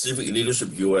 since Civic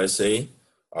Leadership USA,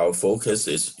 our focus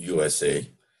is USA.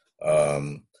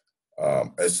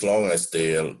 As long as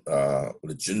they're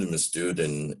legitimate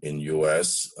student in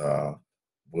US,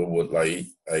 we would like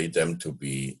them to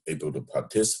be able to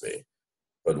participate.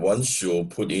 But once you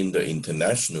put in the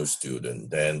international student,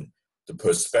 then the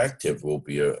perspective will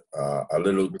be a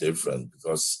little different,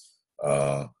 because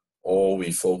all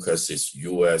we focus is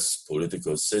US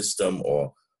political system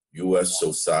or US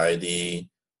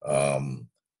society, and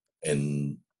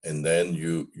then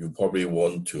you probably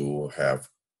want to have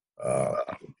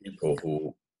people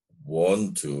who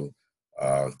want to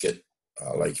get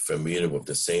like familiar with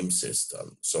the same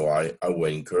system. So I will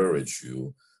encourage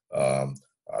you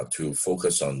to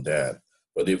focus on that.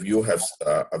 But if you have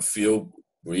a few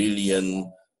brilliant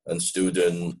and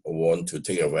student want to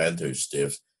take advantage of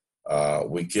this,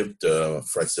 we give the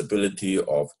flexibility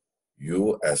of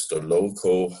you as the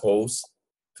local host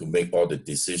to make all the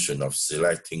decision of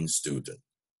selecting student.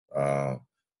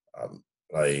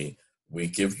 Like we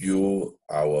give you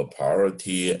our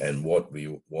priority and what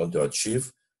we want to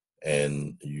achieve,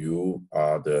 and you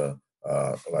are the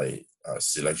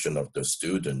selection of the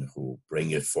student who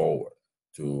bring it forward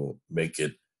to make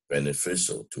it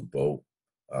beneficial to both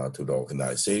to the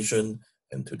organization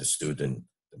and to the student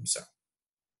themselves.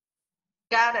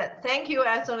 Got it. Thank you,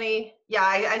 Anthony. Yeah,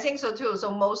 I think so too.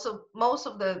 So most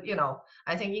of the,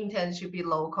 I think interns should be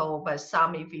local, but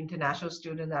some, if international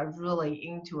students are really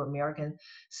into American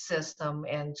system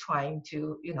and trying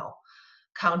to,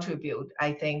 contribute,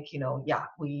 I think, yeah,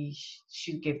 we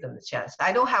should give them the chance.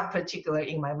 I don't have particular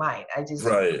in my mind. I just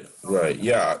right.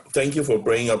 Yeah, thank you for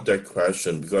bringing up that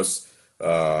question, because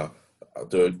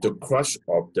the crux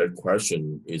of that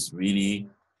question is really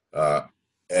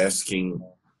asking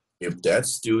if that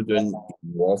student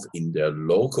involved in their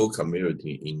local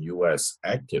community in US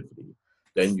actively,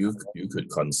 then you could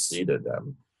consider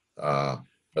them.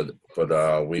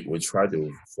 But we try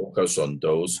to focus on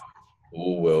those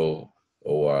who will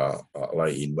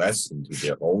like invest into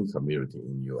their own community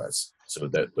in US, so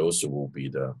that those will be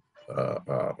the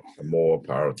more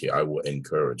priority. I will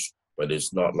encourage, but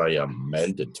it's not like a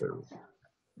mandatory.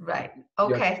 Right.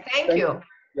 Okay. Yeah. Thank you.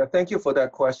 Yeah, thank you for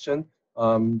that question.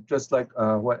 Just like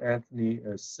what Anthony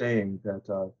is saying,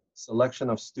 that selection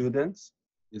of students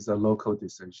is a local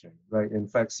decision, right? In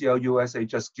fact, CLUSA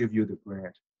just give you the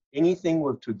grant. Anything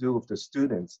to do with the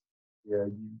students,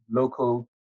 local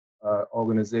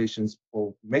organizations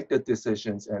will make the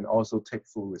decisions and also take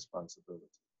full responsibility.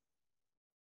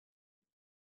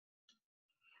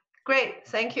 Great,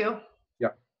 thank you. Yeah.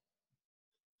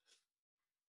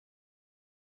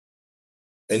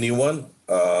 Anyone?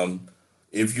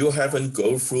 If you haven't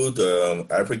go through the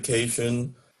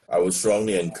application, I would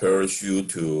strongly encourage you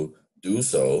to do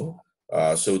so,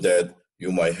 so that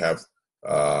you might have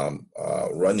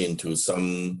run into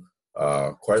some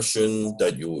question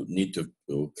that you need to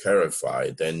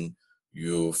clarify. Then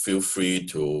you feel free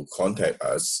to contact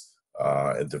us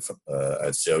at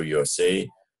CLUSA,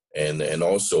 and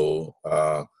also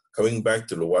coming back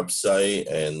to the website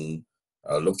and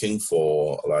looking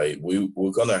for, like,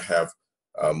 we're gonna have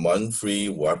a monthly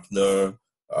webinar,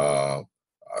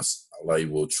 like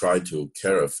we'll try to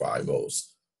clarify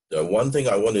most. The one thing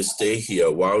I want to stay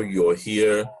here while you're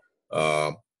here,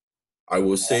 I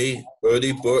will say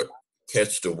early bird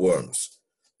catch the worms,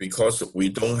 because we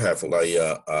don't have like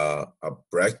a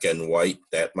black and white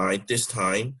deadline this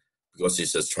time, because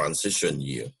it's a transition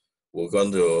year. We're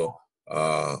going to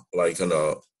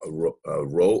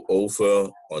roll over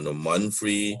on a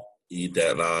monthly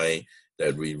deadline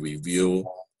that we review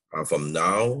from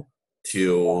now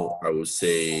till, I would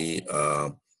say,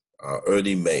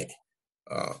 early May.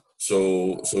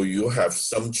 So you have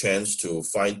some chance to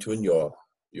fine tune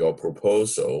your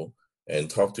proposal and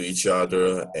talk to each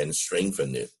other and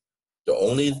strengthen it. The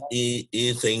only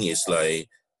thing is like,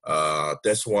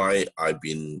 that's why I've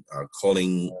been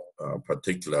calling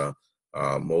particular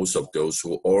most of those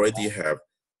who already have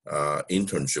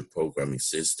internship program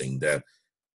existing, that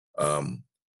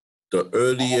the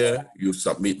earlier you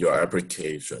submit your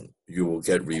application, you will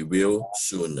get reviewed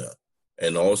sooner.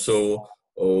 And also,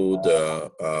 the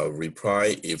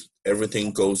reply, if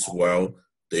everything goes well,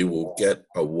 they will get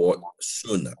award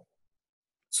sooner.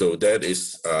 So that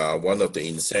is one of the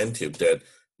incentives, that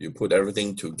you put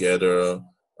everything together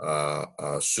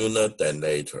sooner than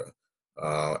later.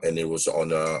 And it was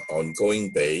on an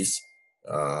ongoing base.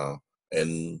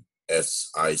 And as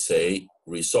I say,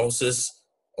 resources,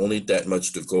 only that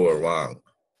much to go around.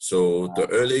 So the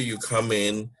earlier you come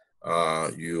in,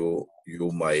 you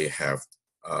might have,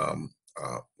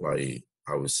 like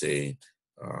I would say,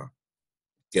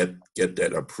 get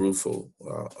that approval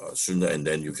sooner, and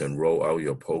then you can roll out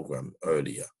your program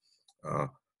earlier.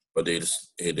 But it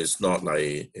is not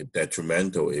like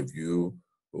detrimental if you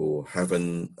who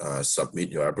haven't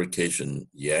submit your application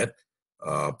yet,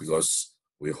 because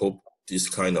we hope this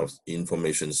kind of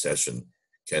information session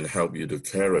can help you to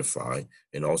clarify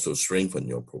and also strengthen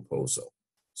your proposal.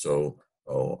 So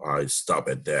I stop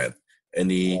at that.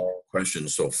 Any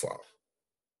questions so far?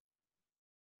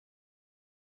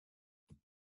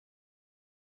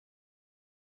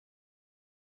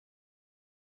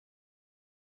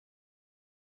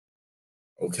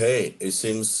 Okay, it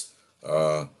seems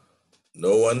no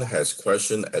one has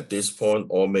question at this point,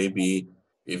 or maybe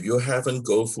if you haven't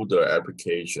go through the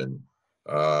application,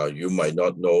 you might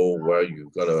not know where you're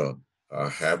gonna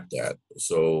have that.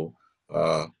 So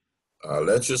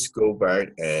let's just go back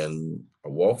and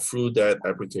walk through that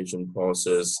application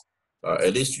process.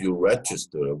 At least you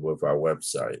register with our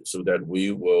website, so that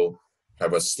we will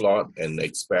have a slot and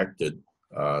expected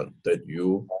that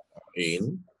you are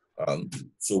in.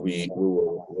 So we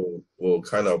will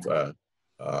kind of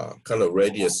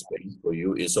ready a space for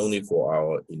you. It's only for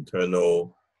our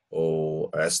internal or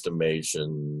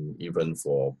estimation, even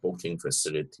for booking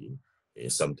facility,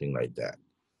 is something like that.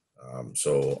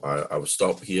 So I will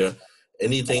stop here.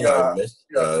 Anything I missed,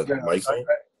 Michael?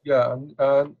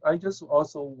 I just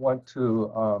also want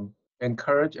to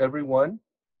encourage everyone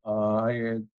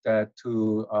that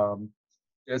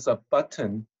there's a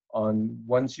button on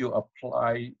once you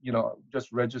apply, just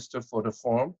register for the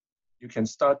form. You can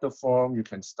start the form, you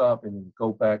can stop and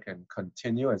go back and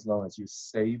continue as long as you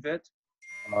save it.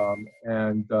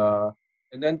 And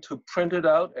then to print it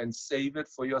out and save it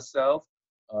for yourself,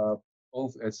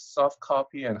 both as soft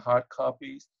copy and hard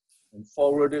copies, and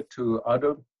forward it to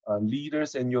other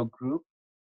leaders in your group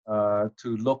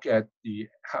to look at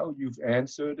how you've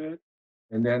answered it,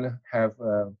 and then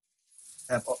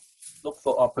look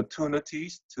for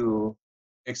opportunities to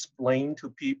explain to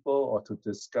people or to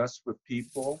discuss with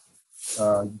people,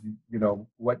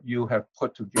 what you have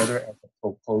put together as a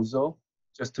proposal,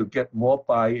 just to get more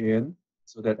buy-in,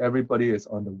 so that everybody is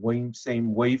on the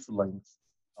same wavelength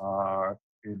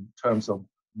in terms of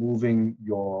moving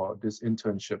this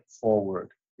internship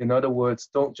forward. In other words,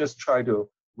 don't just try to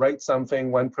write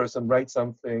something, one person write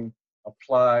something,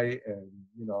 apply, and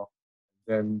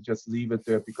then just leave it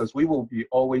there, because we will be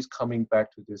always coming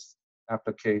back to this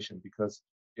application, because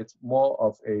it's more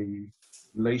of a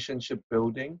relationship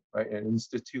building, right, an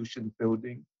institution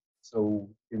building. So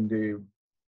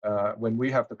when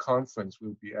we have the conference,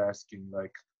 we'll be asking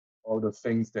like all the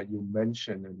things that you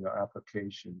mentioned in your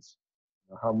applications.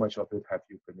 How much of it have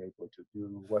you been able to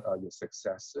do? What are your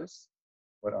successes?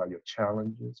 What are your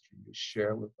challenges? Can you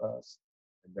share with us?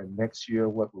 And then next year,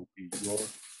 what will be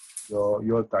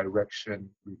your direction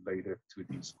related to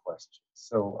these questions?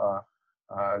 So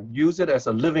use it as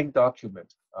a living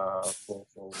document for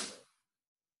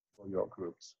your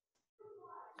groups.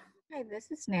 Hi, this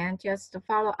is Nan. Just to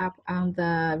follow up on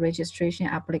the registration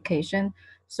application.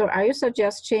 So are you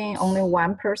suggesting only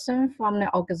one person from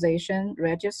the organization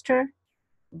register,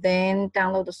 then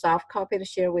download the soft copy to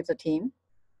share with the team?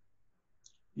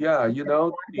 Yeah,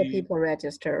 the people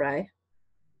register, right?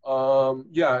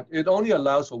 Yeah, it only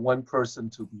allows for one person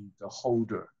to be the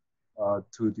holder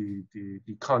to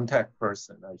the contact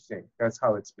person, I think. That's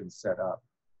how it's been set up.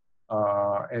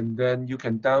 And then you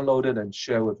can download it and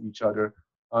share with each other.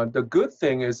 The good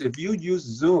thing is if you use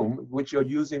Zoom, which you're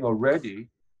using already,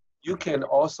 you can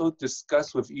also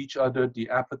discuss with each other the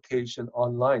application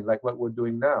online, like what we're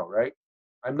doing now, right?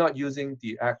 I'm not using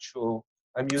the actual,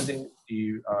 I'm using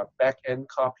the back-end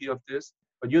copy of this.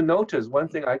 But you notice one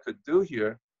thing I could do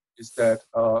here is that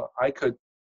I could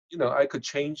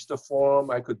change the form,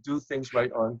 I could do things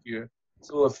right on here.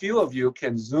 So a few of you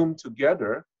can Zoom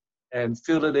together and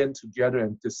fill it in together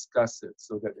and discuss it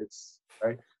so that it's,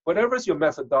 right? Whatever's your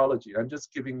methodology, I'm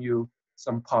just giving you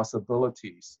some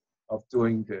possibilities of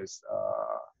doing this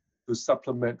to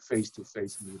supplement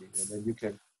face-to-face meeting. And then you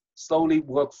can slowly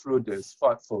work through this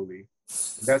thoughtfully.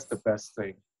 And that's the best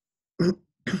thing.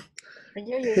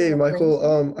 Hey,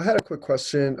 Michael, I had a quick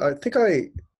question. I think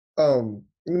you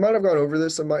might have gone over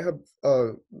this. I might have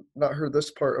not heard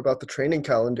this part about the training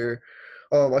calendar.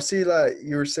 I see that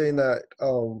you were saying that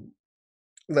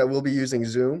that we'll be using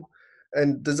Zoom.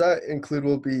 And does that include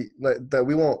that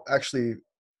we won't actually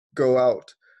go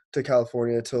out to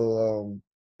California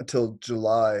until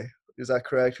July? Is that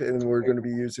correct? And we're going to be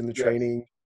using the training.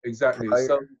 Exactly.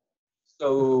 Prior?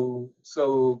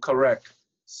 So correct.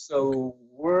 So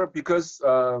because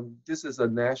this is a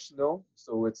national,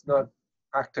 so it's not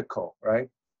practical, right?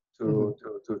 To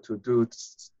do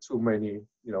too many,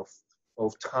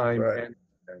 both time and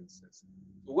expenses.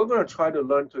 So we're going to try to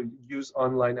learn to use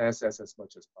online assets as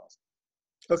much as possible.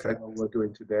 Okay. Like what we're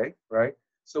doing today, right?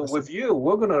 So with you,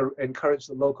 we're going to encourage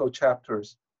the local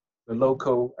chapters, the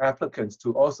local applicants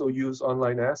to also use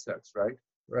online assets, right?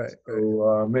 Right.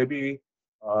 So maybe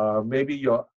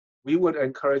we would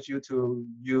encourage you to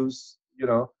use,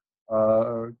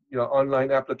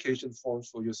 online application forms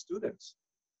for your students,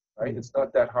 right? It's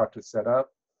not that hard to set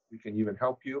up. We can even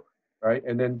help you, right?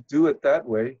 And then do it that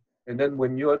way. And then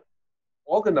when you're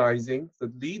organizing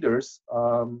the leaders,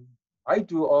 I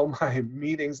do all my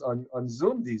meetings on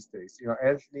Zoom these days.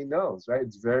 Anthony knows, right?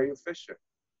 It's very efficient,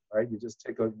 right? You just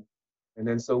take and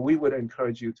then so we would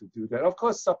encourage you to do that. Of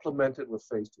course, supplement it with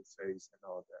face-to-face and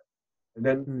all that.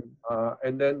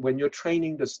 And then when you're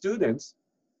training the students,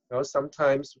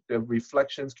 sometimes the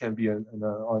reflections can be on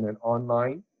an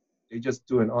online. They just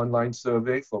do an online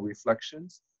survey for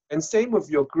reflections. And same with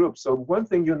your group. So one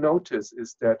thing you notice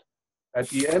is that at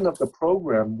the end of the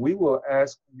program, we will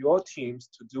ask your teams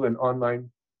to do an online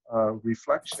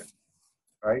reflection,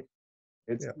 right?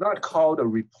 It's not called a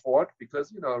report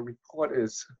because, a report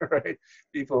is, right,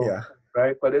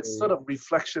 right? But it's sort of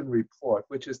reflection report,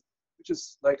 which is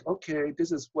like, okay,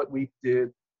 this is what we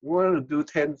did. We wanted to do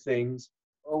 10 things.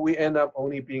 Oh, we end up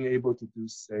only being able to do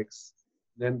 6.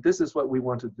 Then this is what we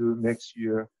want to do next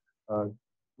year.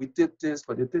 We did this,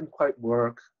 but it didn't quite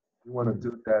work. We want to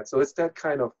do that. So it's that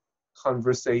kind of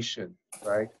conversation,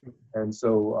 right? And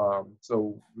so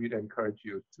we'd encourage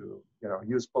you to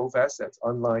use both assets,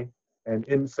 online and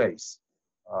in face.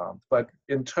 But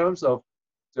in terms of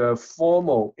the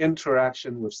formal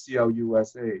interaction with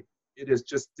CLUSA, it is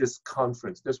just this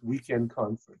conference, this weekend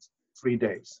conference, 3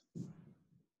 days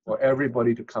for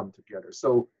everybody to come together.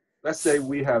 So let's say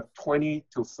we have 20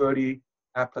 to 30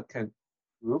 applicant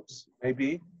groups,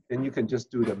 maybe. Then you can just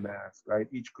do the math, right?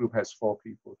 Each group has 4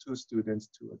 people, 2 students,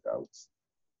 2 adults.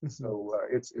 So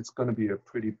it's going to be a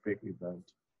pretty big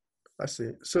event. I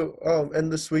see. So,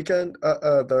 and this weekend,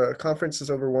 the conference is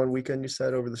over one weekend, you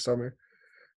said, over the summer?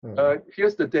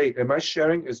 Here's the date. Am I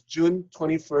sharing? It's June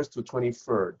 21st to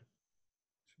 23rd.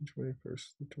 June 21st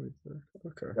to 23rd.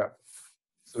 Okay. Yeah.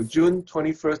 So June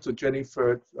 21st to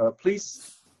 23rd.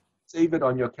 Please save it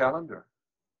on your calendar.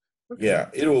 Okay. Yeah,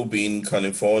 it will be in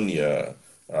California,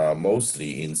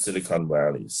 mostly in Silicon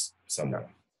Valley somewhere.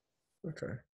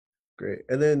 Okay, great.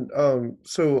 And then,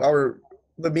 so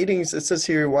the meetings, it says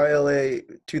here, YLA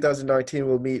 2019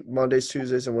 will meet Mondays,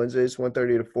 Tuesdays, and Wednesdays,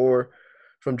 1:30 to 4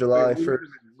 from July 1st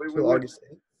to August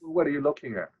 8th. What are you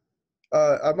looking at?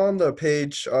 I'm on the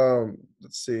page,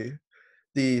 let's see,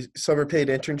 the summer paid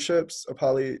internships,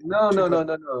 Apollo. No.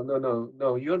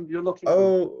 You're looking.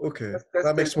 Oh, okay.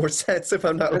 That makes more sense if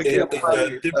I'm not looking at the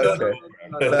Apollo.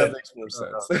 Okay, that makes more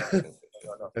sense.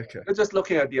 No. Okay. You're just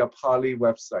looking at the Apollo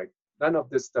website. None of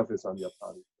this stuff is on the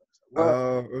Apollo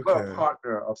website. We're a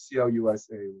partner of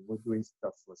CLUSA. We're doing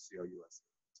stuff for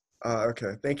CLUSA.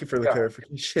 Okay. Thank you for the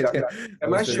clarification. Yeah.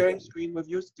 Am I sharing screen with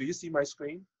you? Do you see my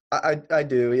screen? I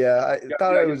do. Yeah. I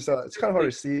thought it was. It's kind of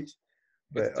hard to see.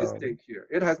 But it's this date here.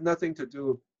 It has nothing to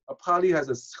do. Apollo has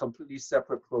a completely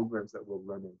separate programs that we're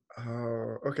running.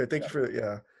 Oh, okay. Thank you for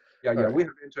Yeah. We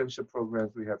have internship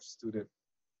programs. We have student.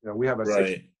 We have a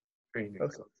section training.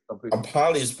 Okay. So it's completely A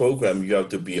Polish program, you have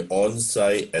to be on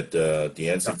site at the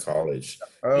NC College.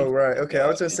 Oh, right. Okay. I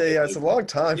was going to say, yeah, it's a long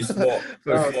time. It's more,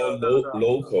 No.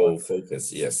 local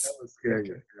focus, yes. That was scary.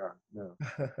 Okay. Yeah, no.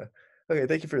 Okay,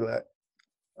 thank you for that.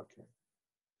 Okay.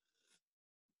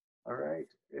 All right.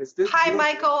 Is this Hi, your-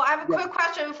 Michael. I have a Yeah. quick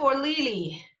question for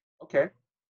Lily. Okay.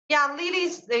 Yeah,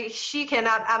 Lily's she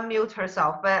cannot unmute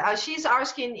herself, but she's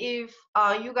asking if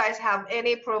you guys have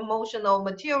any promotional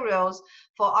materials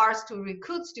for us to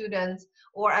recruit students,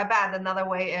 or I bet another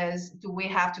way is, do we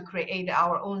have to create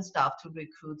our own stuff to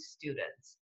recruit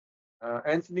students?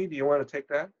 Anthony, do you want to take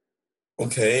that?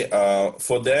 Okay,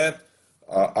 for that,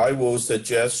 I will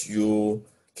suggest you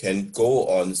can go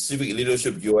on Civic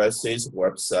Leadership USA's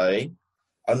website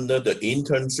under the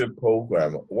internship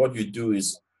program. What you do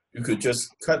is you could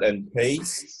just cut and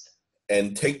paste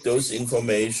and take those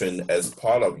information as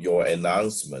part of your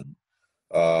announcement.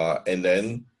 And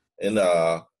then,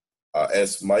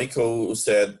 as Michael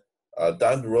said,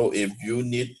 down the road, if you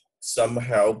need some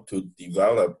help to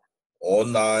develop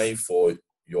online for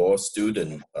your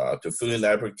student to fill in the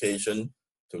application,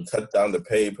 to cut down the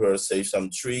paper, save some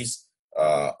trees,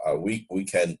 we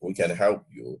can help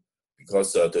you,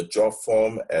 because the job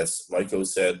form, as Michael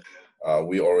said,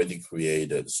 we already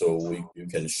created, so you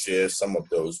can share some of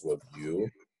those with you,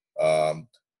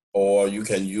 or you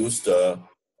can use the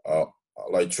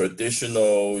like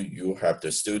traditional. You have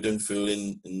the student fill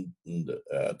in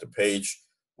the page,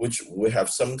 which we have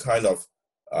some kind of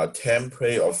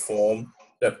template or form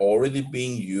that already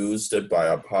being used by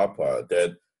a papa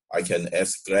that I can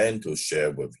ask Glenn to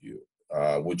share with you.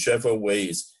 Whichever way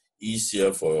is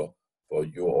easier for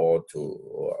you all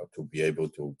to be able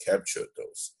to capture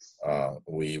those.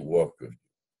 We work with you.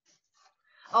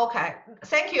 Okay,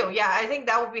 thank you. Yeah, I think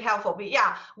that would be helpful. But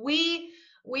yeah,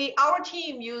 our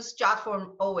team use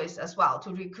JotForm always as well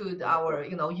to recruit our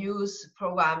youth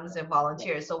programs and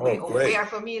volunteers. So we are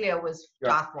familiar with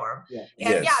JotForm. Yeah.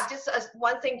 And yeah, just as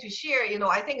one thing to share,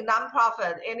 I think any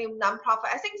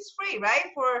nonprofit, I think it's free, right,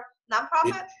 for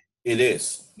nonprofit? It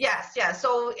is. Yes, yes.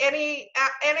 So any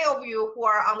of you who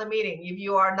are on the meeting, if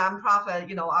you are nonprofit,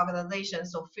 organization,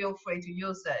 so feel free to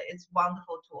use it. It's a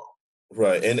wonderful tool.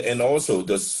 Right, and also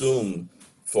the Zoom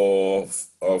for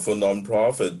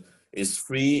nonprofit is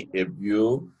free if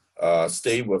you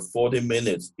stay with 40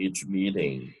 minutes each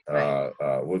meeting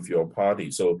with your party.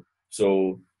 So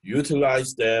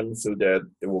utilize them so that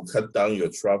it will cut down your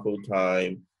travel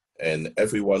time, and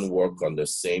everyone work on the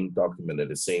same document at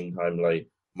the same time, like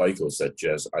Michael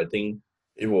suggests. I think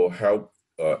it will help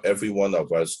every one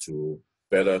of us to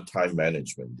better time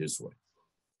management this way.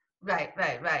 Right.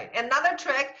 Another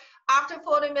trick, after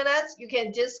 40 minutes, you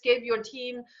can just give your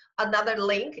team another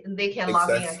link and they can log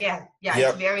in again. Yeah,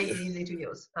 it's very easy to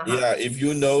use. Yeah, if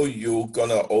you know you're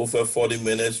gonna over 40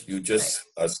 minutes, you just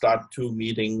start 2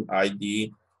 meeting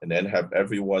ID and then have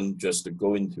everyone just to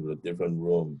go into a different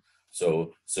room.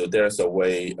 So there's a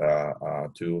way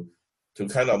to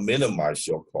kind of minimize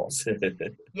your cost.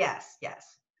 Yes.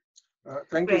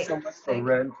 Thank you so much for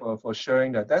Ren for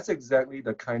sharing that. That's exactly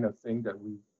the kind of thing that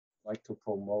we like to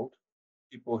promote,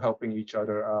 people helping each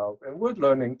other out, and we're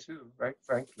learning too, right?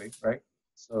 Frankly, right?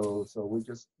 So we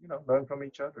just learn from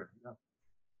each other. Yeah.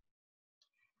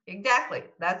 Exactly.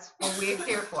 That's what we're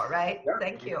here for, right? Yeah,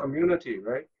 Thank you. Community,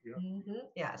 right? Yeah.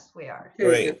 Yes, we are.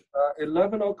 Okay, it's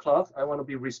 11 o'clock. I want to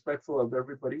be respectful of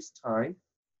everybody's time.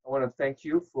 I want to thank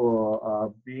you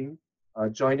for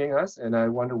joining us, and I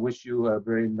want to wish you a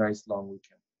very nice long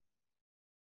weekend.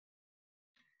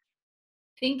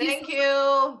 Thank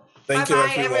you.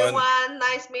 Bye-bye, everyone.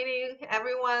 Nice meeting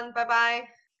everyone. Bye-bye.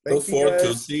 Look forward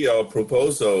to see our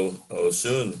proposal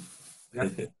soon. Yeah.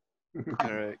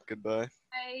 All right, goodbye.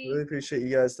 Bye. Really appreciate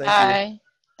you guys. Thank Bye.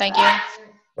 Thank you.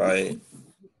 Bye.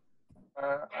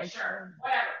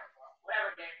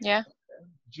 Yeah.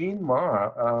 Jean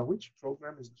Ma, which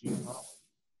program is Jean Ma?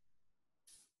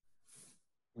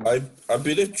 I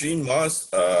believe Jean Mars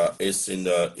is in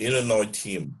the Illinois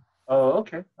team. Oh,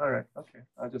 okay. All right. Okay.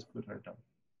 I'll just put her down.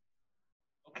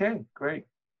 Okay, great.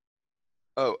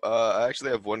 Oh, I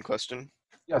actually have one question.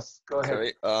 Yes, go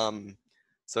ahead. Sorry.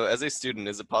 So as a student,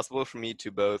 is it possible for me to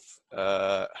both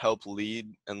help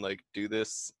lead and do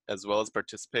this as well as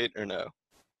participate, or no?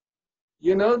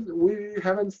 We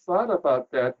haven't thought about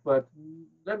that, but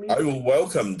I will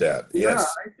welcome that. Yeah,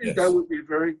 yes. I think that would be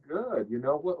very good.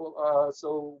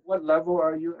 So what level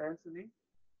are you, Anthony?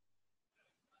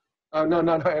 No,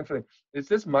 Anthony. Is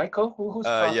this Michael? Who's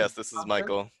talking? Yes, this is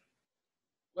Michael.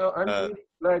 Well, I'm really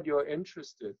glad you're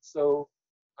interested. So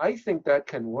I think that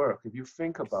can work if you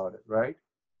think about it, right?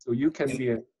 So you can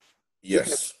be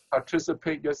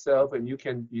participate yourself and you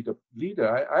can be the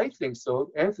leader. I think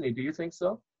so. Anthony, do you think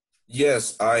so?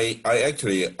 Yes, I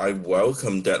actually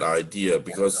welcome that idea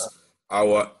because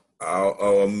our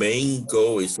main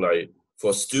goal is like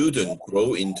for student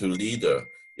grow into leader.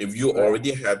 If you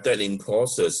already have that in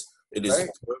process, it is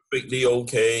perfectly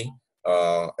okay.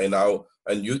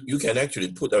 And you can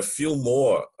actually put a few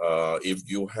more if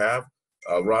you have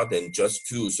rather than just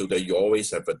two, so that you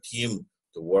always have a team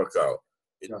to work out.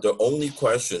 The only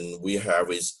question we have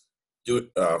is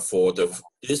for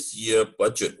this year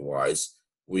budget wise,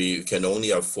 we can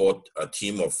only afford a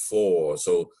team of 4.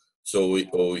 So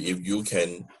if you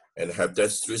can and have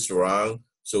that switch around,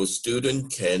 so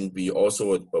student can be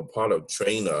also a part of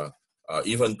trainer,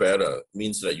 even better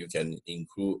means that you can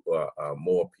include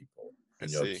more people in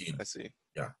your team. I see.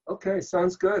 Yeah. Okay,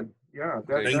 sounds good. Yeah.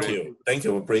 Thank you. Thank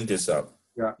you for bringing this up.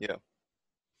 Yeah. Yeah.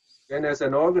 And as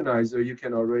an organizer, you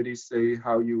can already say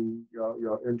how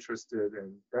you're interested,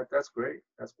 and that's great.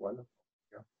 That's wonderful.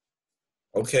 Yeah.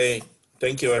 Okay.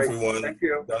 Thank you, everyone. Thank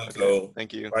you.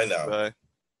 Thank you. Bye now. Bye.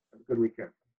 Have a good weekend.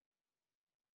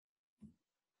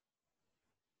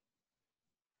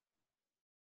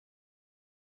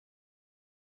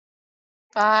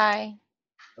 Bye.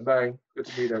 Bye. Good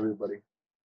to meet everybody.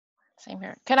 Same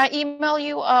here. Can I email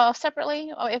you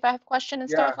separately, or if I have questions and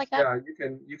stuff like that? Yeah,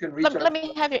 you can reach out. Let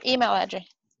me have your email address.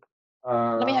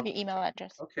 Let me have your email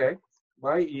address. Okay.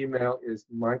 My email is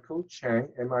Michael Chang,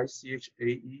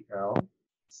 MICHAEL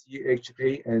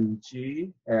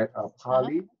CHANG at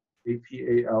apali,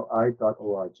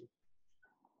 apali.org.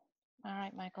 All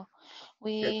right, Michael.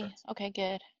 Okay,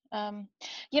 good.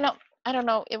 You know, I don't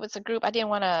know. It was a group. I didn't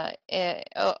want to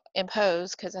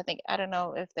impose because I don't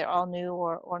know if they're all new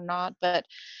or not. But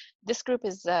this group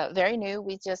is very new.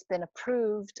 We've just been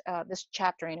approved. This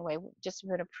chapter anyway, just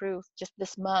been approved just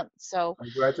this month. So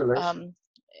congratulations.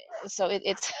 So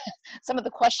it's some of the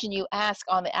question you ask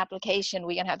on the application.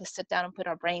 We're gonna have to sit down and put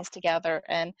our brains together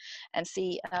and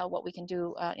see what we can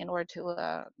do in order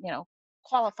to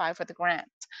qualify for the grant.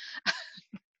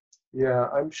 Yeah,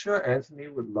 I'm sure Anthony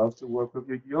would love to work with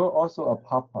you. You're also a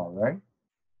papa, right?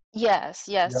 Yes,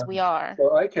 we are.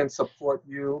 So I can support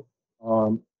you.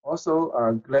 Also,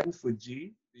 Glenn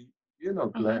Fuji, you know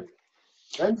Glenn.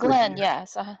 Glenn,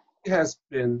 yes.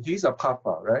 He's a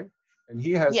papa, right? And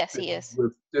he has been he is.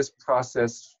 with this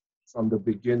process from the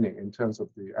beginning in terms of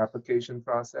the application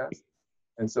process.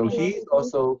 And so he's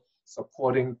also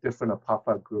supporting different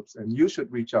papa groups, and you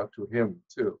should reach out to him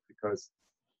too, because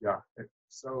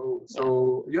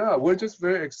we're just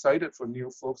very excited for new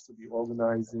folks to be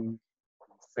organizing,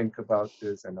 think about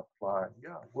this and apply.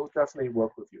 Yeah, we'll definitely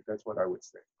work with you. That's what I would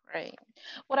say. Right.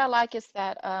 What I like is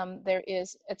that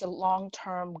it's a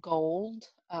long-term goal.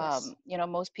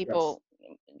 Most people,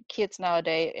 kids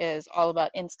nowadays is all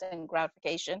about instant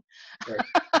gratification. Right.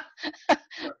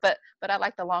 but I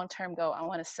like the long-term goal. I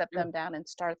want to set them down and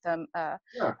start them. I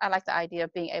like the idea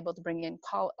of being able to bring in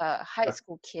high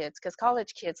school kids, because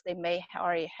college kids, they may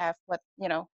already have what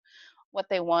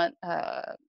they want,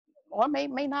 or may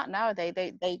not nowadays.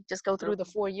 They just go through the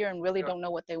 4-year and really don't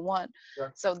know what they want.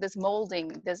 So this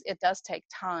molding, it does take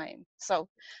time. So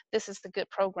this is the good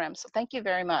program. So thank you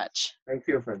very much. Thank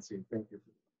you, Francine. Thank you.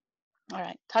 All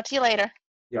right. Talk to you later.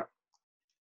 Yeah.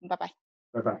 Bye-bye.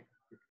 Bye-bye.